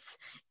limits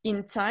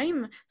in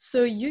time,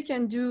 so you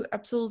can do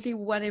absolutely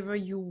whatever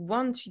you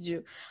want to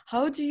do.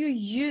 How do you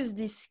use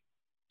this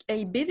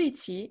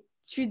ability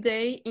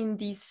today in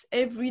this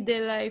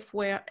everyday life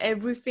where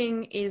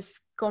everything is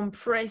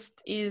compressed,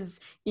 is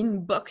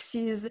in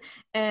boxes,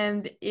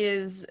 and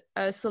is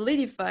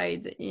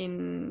solidified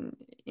in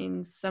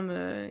some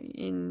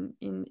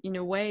in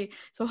a way?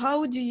 So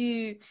how do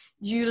you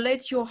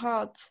let your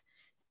heart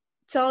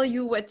tell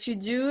you what to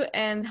do,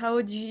 and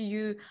how do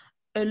you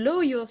allow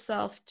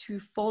yourself to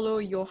follow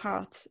your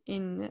heart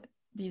in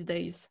these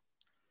days?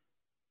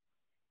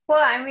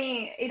 Well, I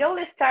mean, it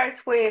always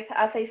starts with,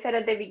 as I said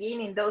at the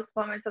beginning, those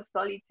moments of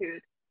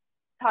solitude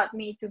taught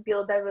me to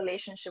build a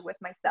relationship with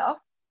myself.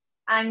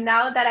 And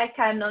now that I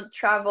cannot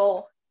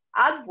travel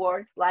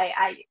outward, like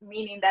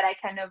meaning that I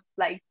cannot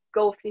like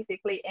go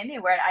physically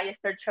anywhere, I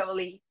start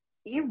traveling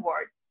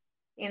inward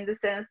in the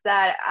sense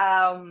that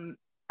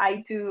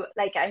I do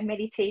like I do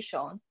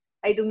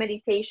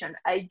meditation,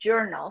 I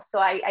journal. So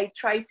I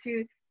try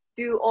to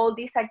do all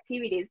these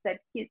activities that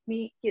keeps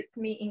me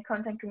in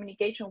constant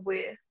communication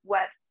with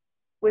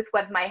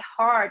what my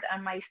heart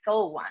and my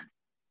soul want.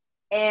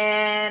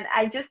 And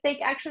I just take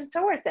action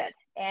towards it.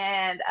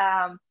 And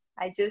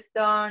I just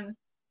don't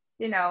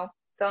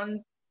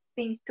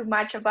think too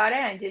much about it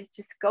and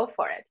just go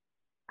for it.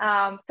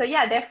 So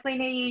yeah,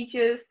 definitely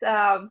just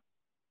to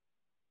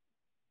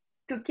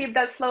keep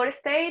that flow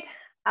state,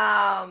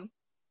 um,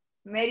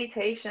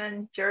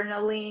 meditation,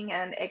 journaling,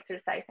 and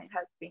exercising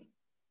has been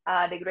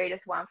the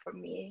greatest one for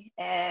me.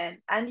 And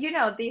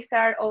these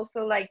are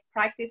also like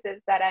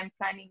practices that I'm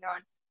planning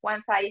on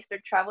once I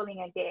start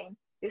traveling again.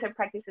 These are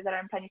practices that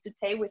I'm planning to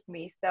take with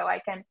me so I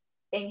can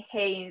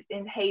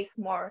enhance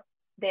more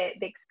the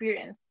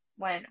experience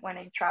when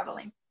I'm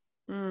traveling.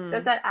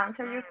 Does that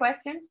answer your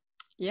question?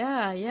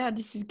 Yeah,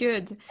 this is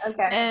good.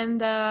 Okay.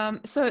 And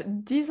so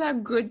these are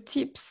good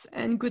tips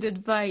and good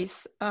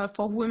advice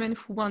for women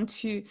who want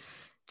to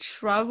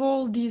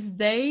travel these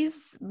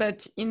days,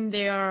 but in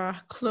their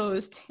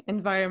closed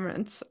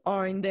environments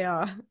or in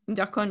their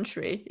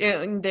country,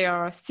 in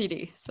their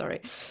city,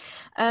 sorry.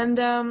 And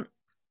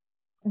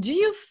do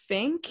you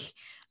think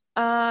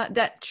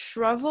that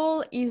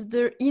travel is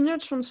the inner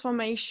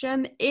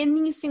transformation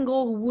any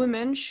single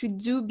woman should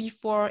do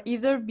before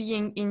either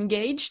being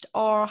engaged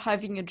or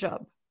having a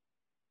job?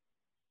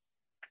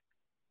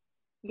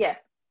 Yes,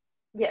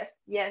 yes,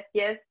 yes,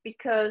 yes,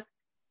 because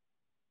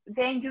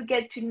then you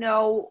get to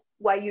know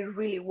what you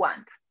really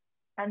want.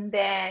 And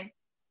then,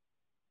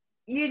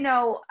 you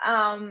know,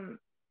 I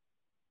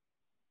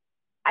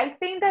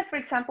think that, for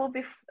example,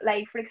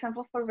 like, for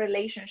example, for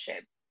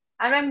relationships,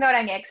 and I'm not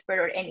an expert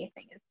or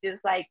anything. It's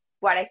just like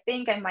what I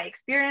think and my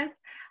experience.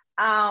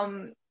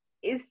 Um,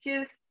 it's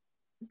just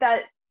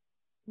that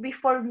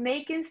before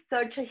making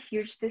such a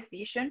huge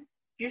decision,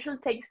 you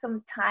should take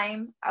some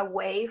time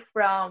away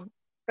from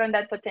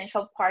that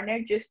potential partner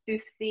just to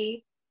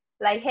see,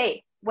 like,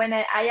 hey, when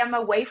I am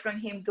away from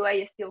him, do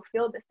I still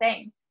feel the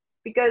same?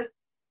 Because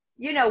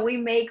we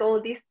make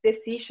all these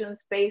decisions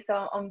based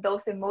on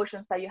those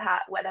emotions that you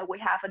have, whether we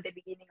have at the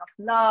beginning of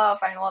love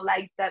and all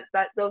like that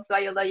those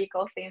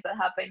biological things that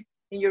happen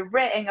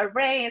in our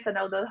brains and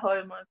all those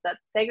hormones that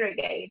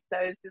segregate. So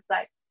it's just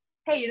like,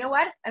 hey, you know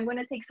what? I'm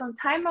gonna take some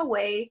time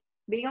away,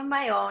 being on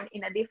my own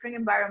in a different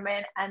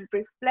environment and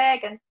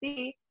reflect and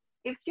see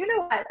if you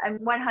know what, I'm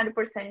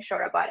 100%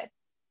 sure about it.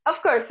 Of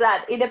course,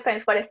 that it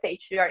depends what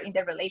stage you are in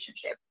the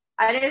relationship.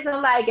 And it's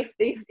not like if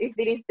it is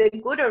the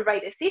good or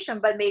right decision,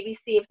 but maybe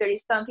see if there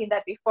is something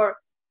that before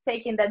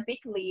taking that big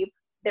leap,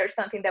 there's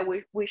something that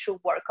we should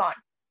work on.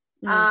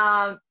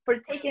 Mm. For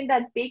taking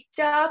that big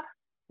job,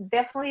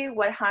 definitely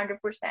 100%.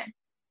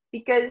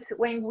 Because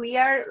when we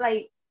are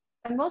like,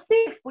 and mostly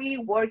if we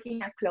work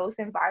in a closed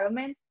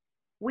environment,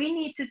 we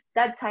need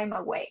that time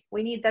away.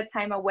 We need that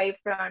time away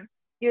from,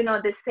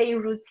 the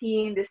same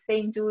routine, the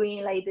same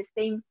doing, like the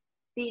same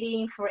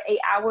sitting for 8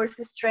 hours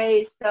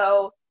straight.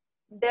 So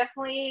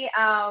definitely,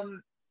 I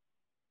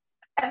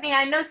mean,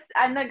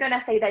 I'm not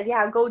gonna say that,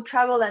 yeah, go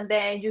travel and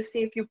then you see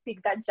if you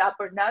pick that job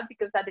or not,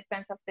 because that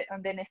depends on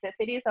the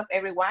necessities of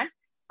everyone.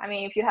 I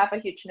mean, if you have a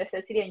huge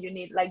necessity and you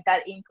need like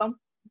that income,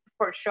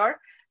 for sure.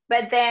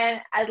 But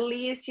then at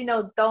least,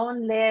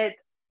 don't let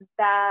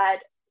that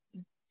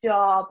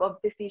job of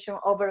decision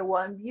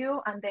overwhelm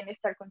you and then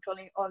start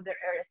controlling other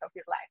areas of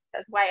your life.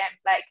 That's why I'm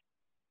like,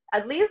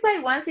 at least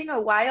like once in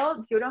a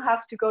while, you don't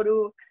have to go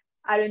to,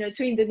 I don't know,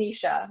 to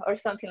Indonesia or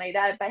something like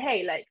that. But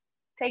hey, like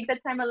take the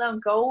time alone,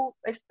 go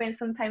spend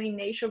some time in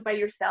nature by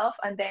yourself,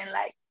 and then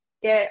like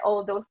get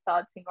all those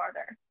thoughts in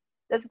order.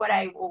 That's what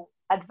I will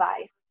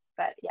advise.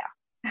 But yeah,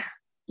 I'm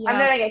Yeah.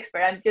 not an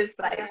expert. I'm just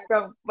like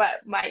from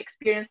what my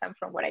experience and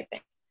from what I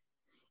think.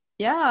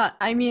 Yeah,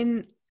 I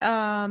mean,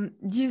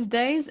 these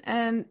days,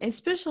 and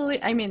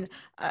especially, I mean,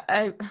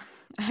 I,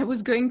 I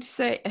was going to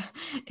say,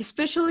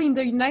 especially in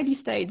the United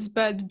States,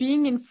 but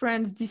being in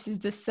France, this is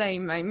the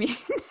same. I mean,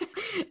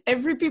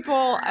 every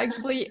people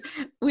actually,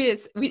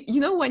 you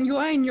know, when you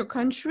are in your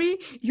country,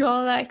 you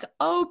are like,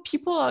 oh,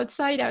 people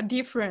outside are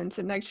different,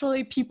 and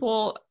actually,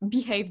 people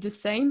behave the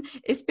same,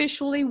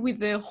 especially with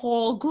the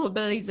whole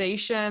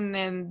globalization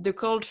and the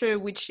culture,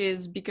 which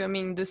is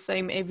becoming the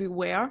same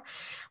everywhere.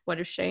 What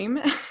a shame.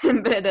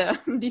 But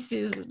this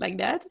is like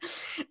that.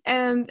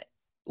 And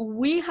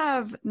we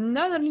have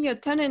not only a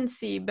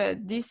tendency,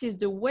 but this is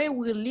the way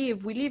we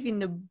live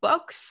in a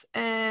box,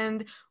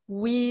 and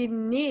we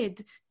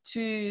need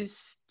to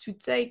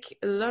take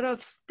a lot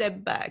of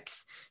step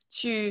backs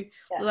to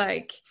Yeah.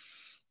 like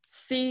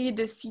see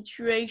the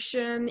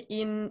situation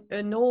in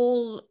an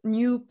whole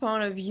new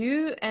point of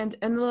view and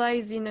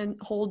analyze in a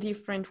whole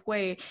different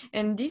way.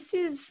 And this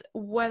is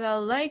what I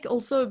like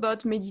also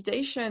about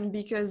meditation,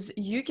 because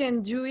you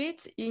can do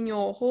it in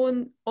your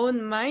own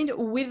mind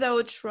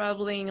without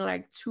traveling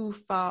like too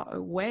far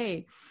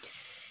away.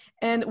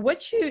 And what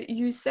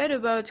you said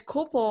about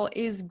couple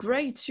is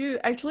great too.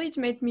 Actually, it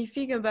made me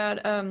think about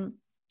a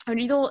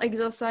little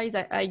exercise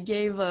I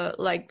gave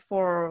like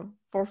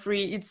for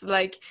free. It's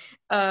like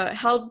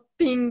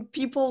helping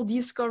people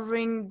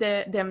discovering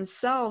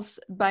themselves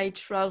by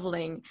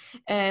traveling.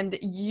 And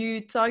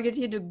you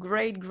targeted a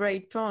great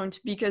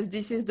point, because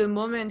this is the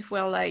moment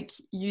where like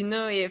you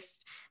know if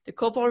the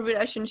couple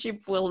relationship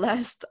will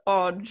last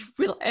or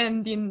will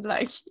end in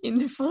like in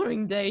the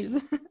following days.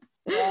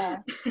 Yeah.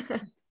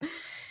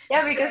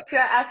 Yeah, because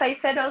as I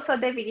said also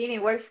at the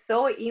beginning, we're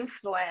so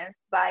influenced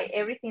by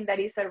everything that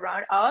is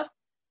around us.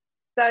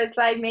 So it's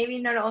like maybe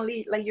not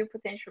only like your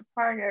potential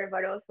partner,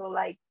 but also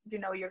like, you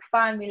know, your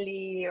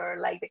family or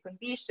like the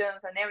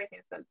conditions and everything.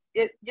 So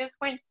it just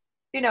when,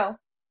 you know,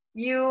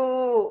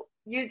 you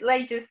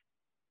like just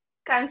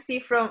can see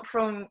from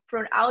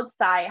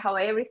outside how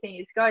everything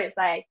is going. It's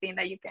like I think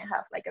that you can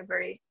have like a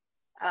very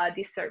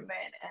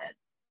discernment and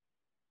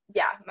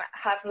yeah,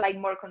 have like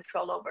more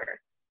control over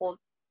all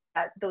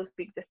those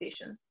big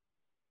decisions.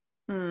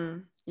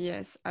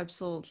 Yes,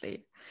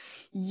 absolutely.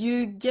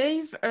 You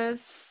gave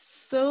us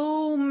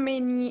so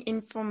many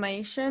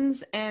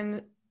informations,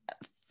 and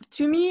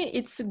to me,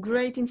 it's a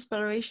great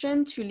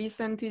inspiration to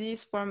listen to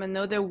this from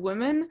another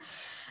woman,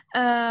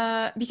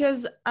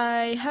 because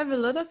I have a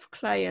lot of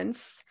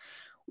clients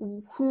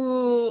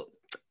who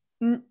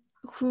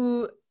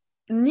who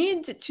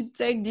need to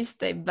take this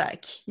step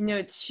back, you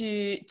know,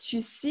 to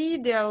see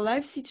their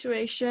life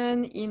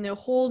situation in a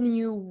whole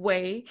new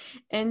way,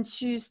 and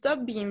to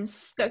stop being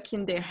stuck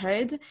in their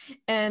head,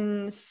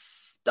 and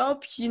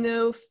stop, you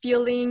know,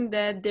 feeling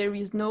that there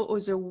is no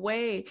other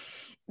way.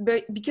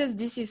 But because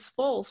this is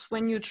false,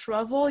 when you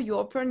travel, you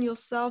open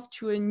yourself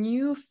to a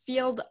new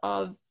field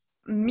of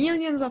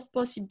millions of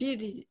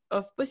Yeah.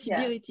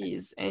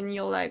 possibilities, and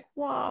you're like,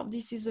 wow,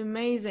 this is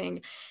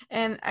amazing.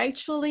 And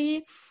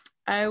actually,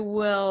 I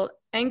will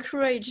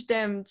encourage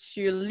them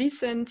to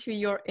listen to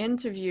your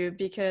interview,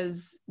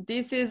 because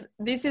this is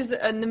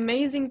an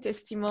amazing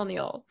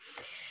testimonial.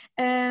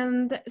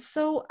 And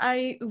so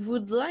I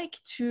would like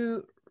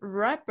to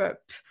wrap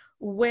up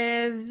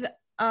with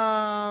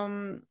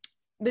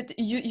but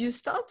you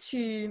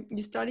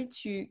started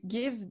to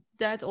give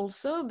that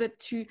also, but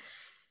to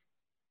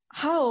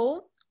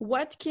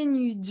what can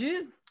you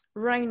do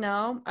right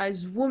now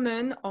as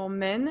women or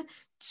men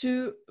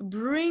to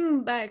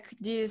bring back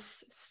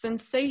this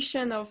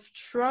sensation of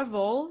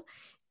travel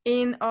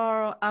in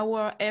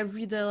our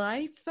everyday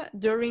life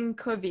during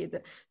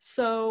COVID?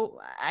 So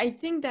I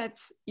think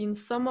that in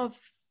some of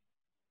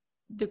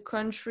the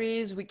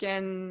countries we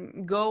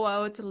can go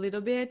out a little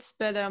bit,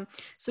 but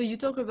so you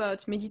talk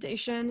about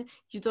meditation,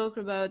 you talk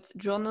about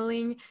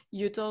journaling,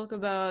 you talk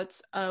about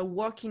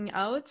working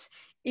out.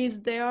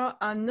 Is there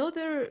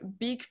another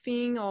big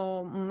thing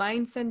or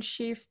mindset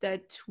shift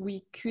that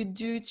we could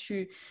do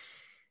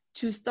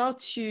to start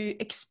to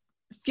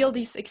feel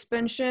this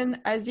expansion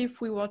as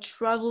if we were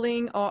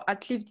traveling, or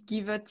at least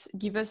give us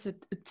a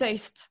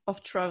taste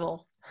of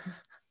travel?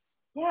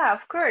 Yeah,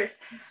 of course.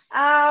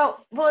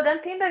 Well, the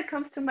thing that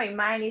comes to my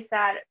mind is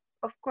that,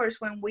 of course,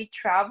 when we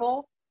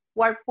travel,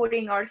 we're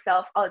putting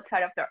ourselves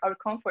outside of our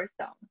comfort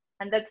zone.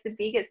 And that's the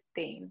biggest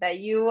thing, that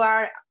you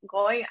are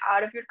going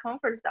out of your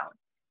comfort zone.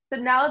 So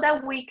now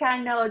that we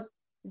cannot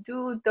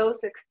do those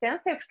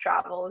extensive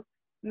travels,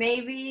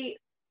 maybe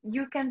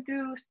you can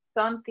do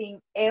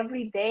something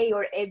every day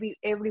or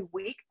every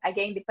week,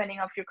 again, depending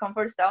of your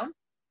comfort zone,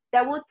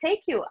 that will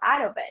take you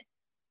out of it.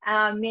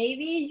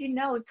 Maybe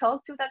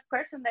talk to that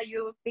person that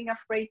you've been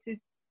afraid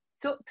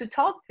to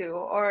talk to,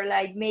 or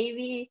like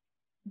maybe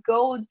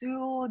go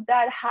do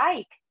that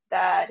hike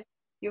that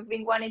you've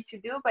been wanting to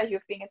do but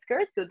you've been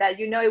scared to, that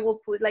it will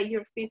put like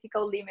your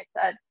physical limits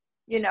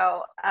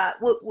that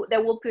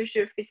will push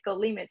your physical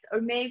limits.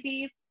 Or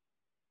maybe,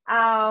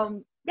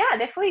 yeah,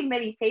 definitely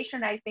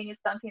meditation, I think, is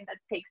something that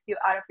takes you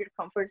out of your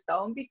comfort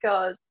zone,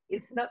 because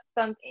it's not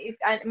some, if,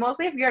 and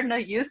mostly if you're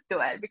not used to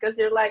it, because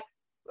you're like,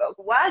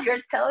 "What,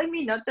 you're telling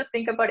me not to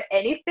think about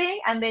anything?"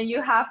 And then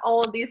you have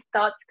all these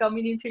thoughts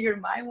coming into your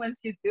mind once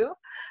you do.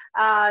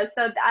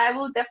 So I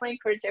will definitely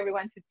encourage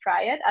everyone to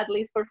try it at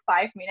least for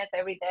 5 minutes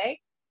every day.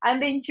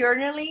 And then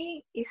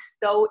journaling is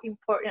so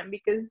important,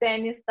 because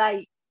then it's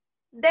like,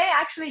 then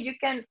actually you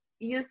can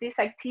use this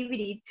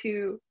activity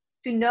to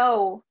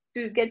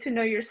get to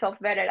know yourself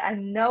better,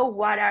 and know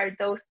what are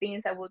those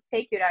things that will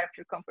take you out of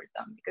your comfort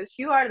zone, because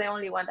you are the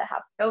only one that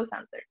have those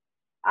answers.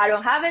 I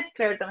don't have it,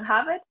 Claire don't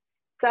have it.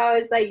 So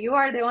it's like you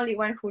are the only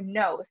one who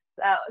knows.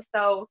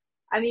 So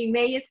I mean,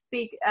 may it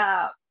speak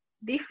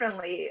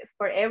differently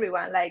for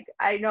everyone. Like,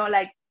 I know,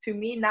 like, to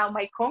me now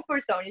my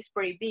comfort zone is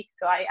pretty big,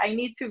 so I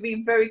need to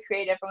be very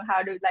creative on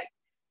how to like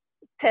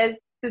test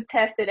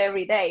test it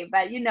every day.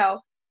 But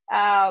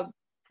uh,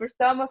 for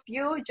some of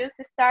you, just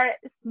start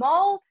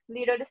small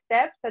little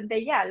steps, and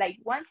then, yeah, like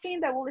one thing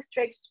that will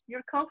stretch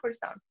your comfort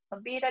zone, a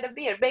bit at a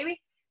bit.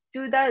 Maybe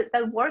do that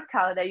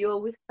workout that you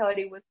always thought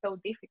it was so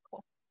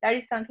difficult. That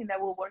is something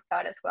that will work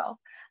out as well.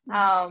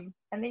 And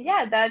then,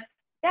 yeah, that's,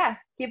 yeah,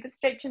 keep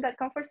stretching that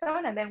comfort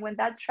zone, and then when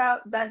that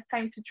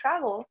time to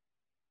travel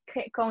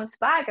comes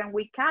back, and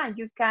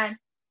you can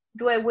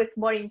do it with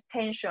more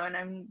intention,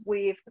 and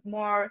with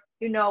more,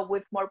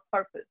 with more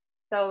purpose.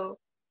 So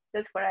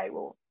that's what I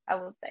will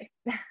say.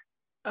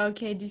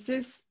 Okay, this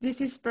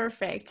is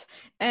perfect.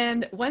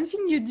 And one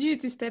thing you do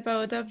to step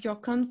out of your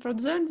comfort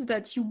zone is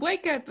that you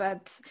wake up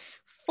at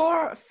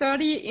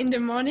 4:30 in the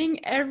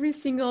morning every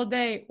single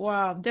day.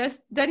 Wow,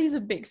 that is a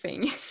big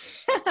thing.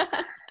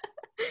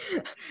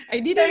 I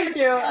didn't Thank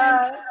you.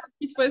 understand.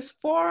 It was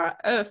 5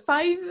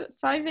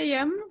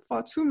 a.m.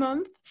 for 2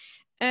 months,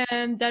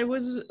 and that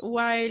was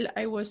while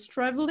I was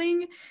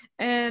traveling,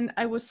 and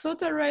I was so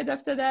tired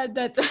after that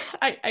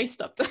I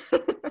stopped.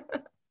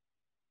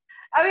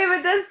 I mean,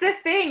 but that's the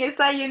thing. It's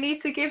like you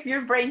need to give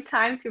your brain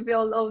time to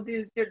build all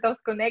those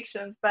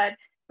connections. But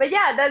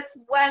yeah, that's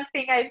one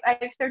thing I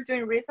started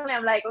doing recently.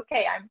 I'm like,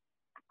 okay,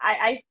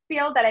 I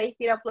feel that I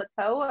hit a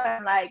plateau.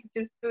 I'm like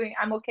just doing.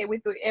 I'm okay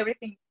with doing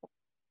everything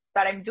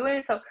that I'm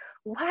doing. So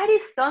what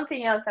is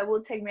something else that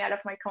will take me out of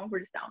my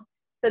comfort zone?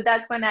 So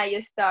that's when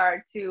I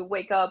start to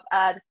wake up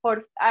at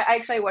 4. I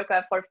actually wake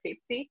up at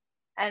 4:50,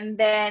 and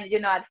then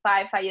at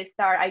 5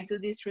 I do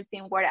this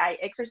routine where I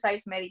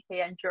exercise,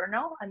 meditate, and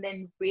journal, and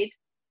then read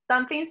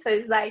something. So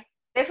it's like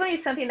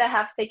definitely something that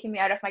have taken me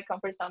out of my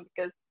comfort zone,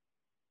 because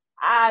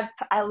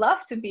I love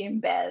to be in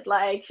bed.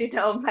 Like,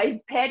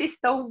 my bed is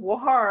so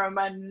warm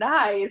and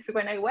nice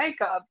when I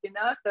wake up.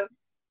 So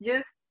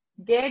just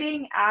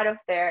getting out of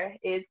there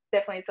is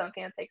definitely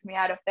something that takes me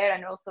out of there.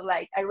 And also,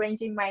 like,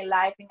 arranging my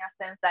life in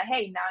a sense that,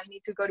 hey, now I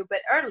need to go to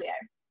bed earlier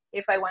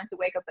if I want to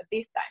wake up at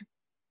this time.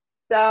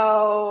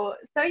 So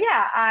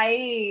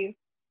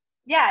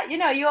yeah,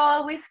 you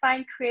always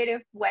find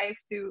creative ways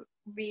to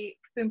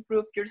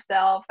improve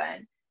yourself,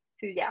 and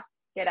to, yeah,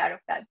 get out of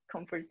that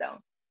comfort zone.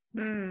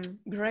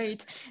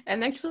 Great.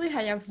 And actually,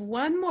 I have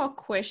one more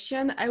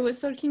question. I was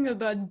talking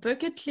about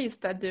bucket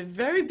list at the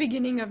very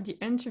beginning of the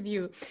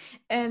interview.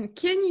 And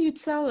can you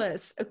tell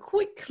us a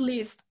quick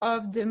list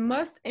of the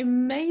most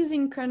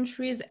amazing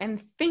countries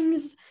and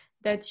things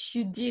that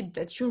you did,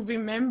 that you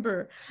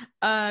remember?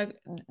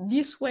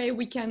 This way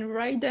we can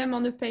write them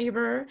on the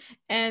paper,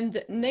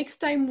 and next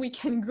time we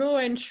can go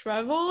and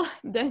travel,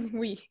 then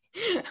we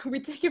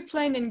take a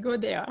plane and go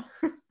there.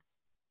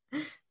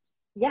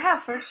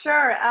 Yeah, for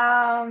sure.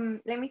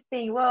 Let me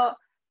think. Well,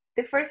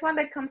 the first one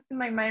that comes to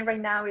my mind right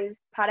now is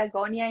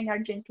Patagonia in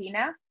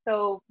Argentina.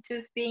 So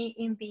just being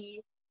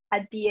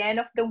at the end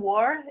of the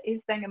war is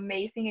an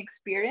amazing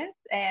experience,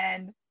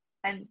 and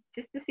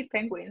just to see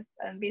penguins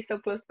and be so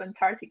close to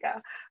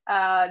Antarctica,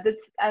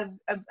 that's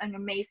an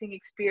amazing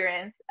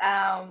experience.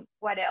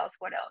 What else?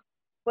 What else?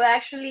 Well,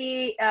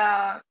 actually,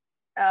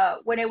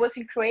 when I was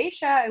in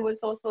Croatia, it was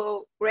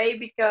also great,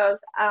 because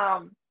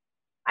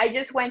I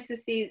just went to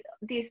see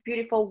these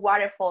beautiful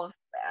waterfalls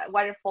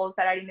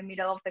that are in the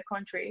middle of the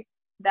country,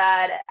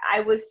 that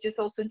I was just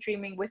also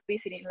dreaming with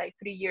visiting like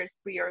 3 years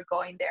prior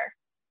going there.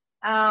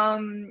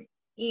 And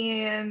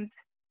in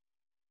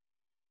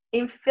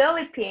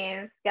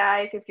Philippines,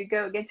 guys, if you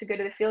get to go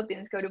to the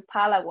Philippines, go to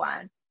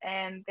Palawan,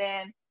 and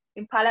then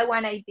in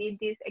Palawan I did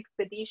this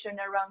expedition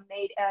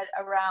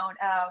around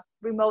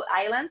remote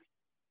islands,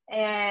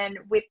 and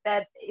with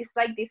that, it's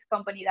like this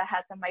company that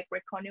has a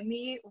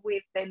microeconomy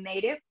with the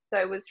natives. So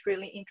it was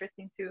really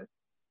interesting to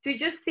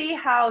just see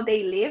how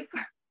they live,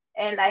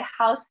 and like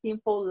how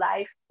simple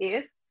life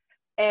is,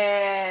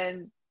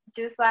 and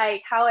just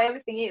like how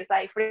everything is.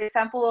 Like, for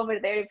example, over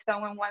there, if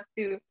someone wants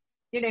to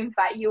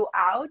invite you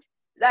out,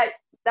 like,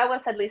 that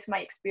was at least my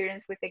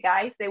experience with the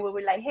guys. They will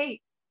be like, hey,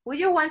 would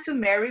you want to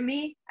marry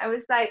me? I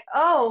was like,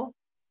 oh,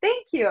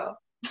 thank you.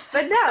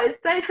 But no,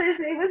 it's like,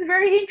 it was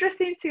very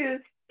interesting to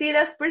see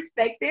that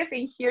perspective.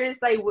 And here is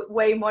like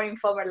way more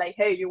informal, like,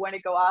 hey, you want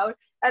to go out?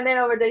 And then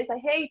over there it's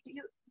like, hey,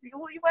 you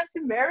want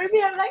to marry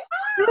me? I'm like,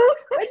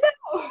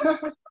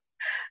 but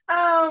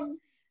no.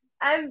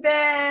 And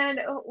then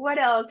what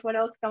else? What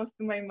else comes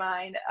to my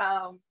mind?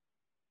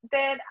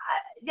 Then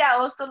yeah,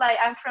 also like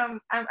I'm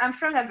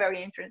from a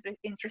very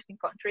interesting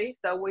country.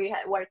 So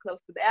we're close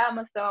to the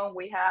Amazon.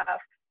 We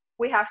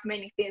have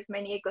many things,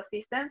 many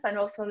ecosystems, and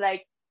also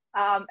like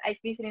I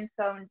visited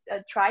some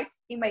tribes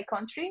in my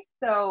country.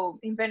 So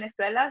in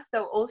Venezuela.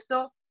 So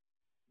also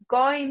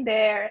going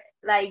there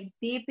like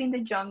deep in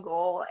the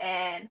jungle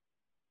and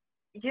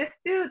just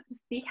to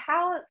see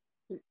how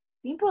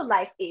simple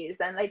life is,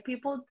 and like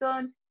people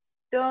don't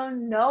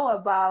know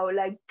about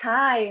like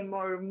time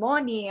or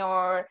money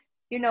or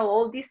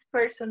all these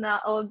personal,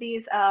 all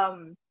these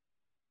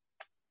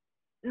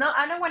no,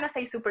 I don't want to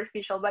say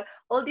superficial, but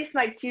all these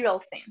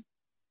material things.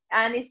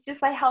 And it's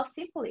just like how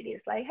simple it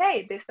is, like,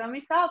 hey, the sun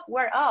is up,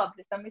 we're up,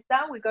 the sun is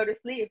down, we go to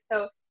sleep.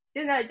 So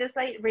just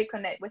like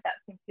reconnect with that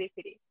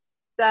simplicity.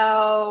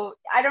 So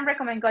I don't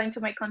recommend going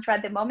to my country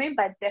at the moment,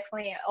 but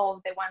definitely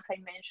all the ones I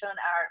mentioned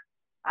are,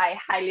 I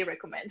highly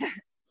recommend.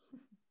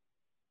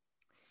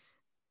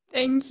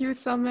 Thank you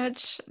so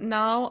much.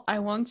 Now I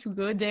want to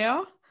go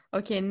there.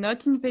 Okay,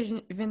 not in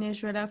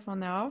Venezuela for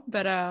now,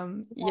 but yeah,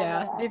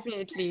 Yeah.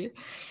 definitely.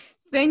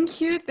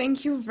 Thank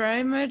you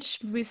very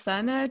much,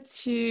 Luisana,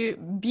 to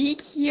be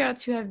here,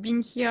 to have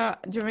been here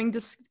during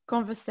this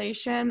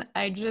conversation.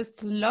 I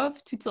just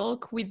love to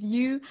talk with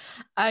you.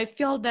 I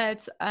feel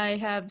that I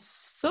have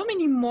so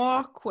many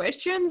more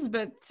questions,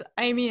 but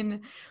I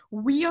mean,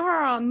 we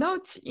are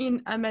not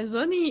in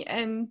Amazonia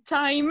and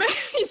time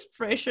is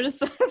precious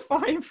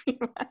for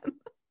everyone.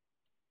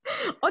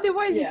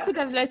 Otherwise, it Yeah. could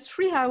have lasted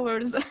 3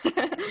 hours.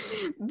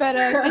 But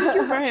thank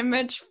you very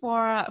much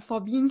for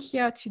being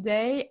here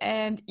today.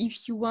 And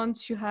if you want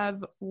to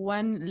have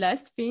one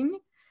last thing,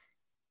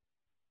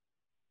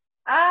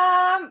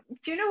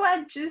 You know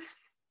what?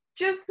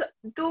 Just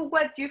do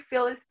what you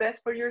feel is best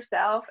for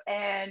yourself,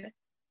 and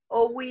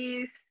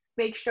always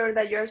make sure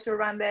that you're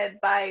surrounded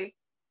by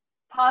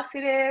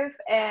positive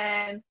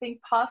and think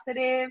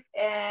positive,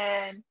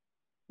 and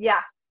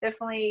yeah,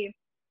 definitely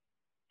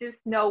just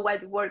know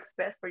what works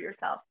best for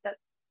yourself.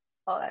 That's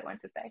all I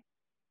want to say.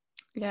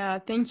 yeah,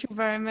 thank you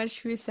very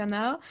much,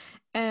 Luciana.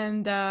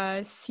 And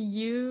see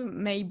you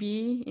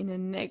maybe in the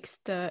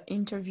next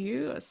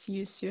interview, or see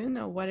you soon,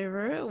 or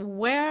whatever.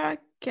 Where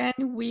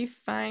can we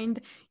find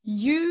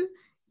you,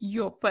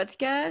 your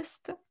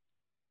podcast?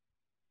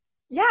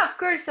 Yeah, of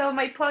course. So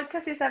my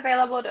podcast is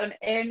available on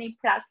any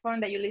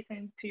platform that you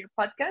listen to your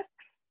podcast.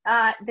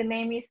 The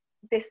name is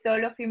the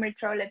Solo Female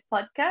Traveler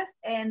Podcast,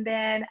 and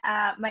then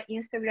my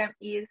Instagram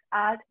is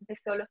at the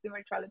Solo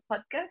Female Traveler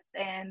Podcast.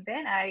 And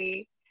then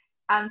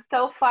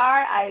so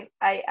far I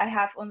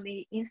have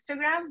only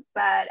Instagram,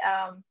 but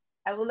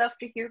I would love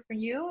to hear from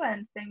you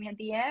and send me a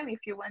DM if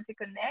you want to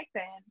connect.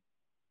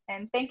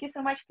 And thank you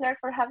so much, Claire,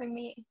 for having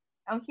me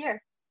on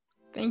here.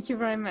 Thank you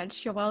very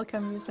much. You're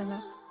welcome,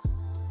 Luciana.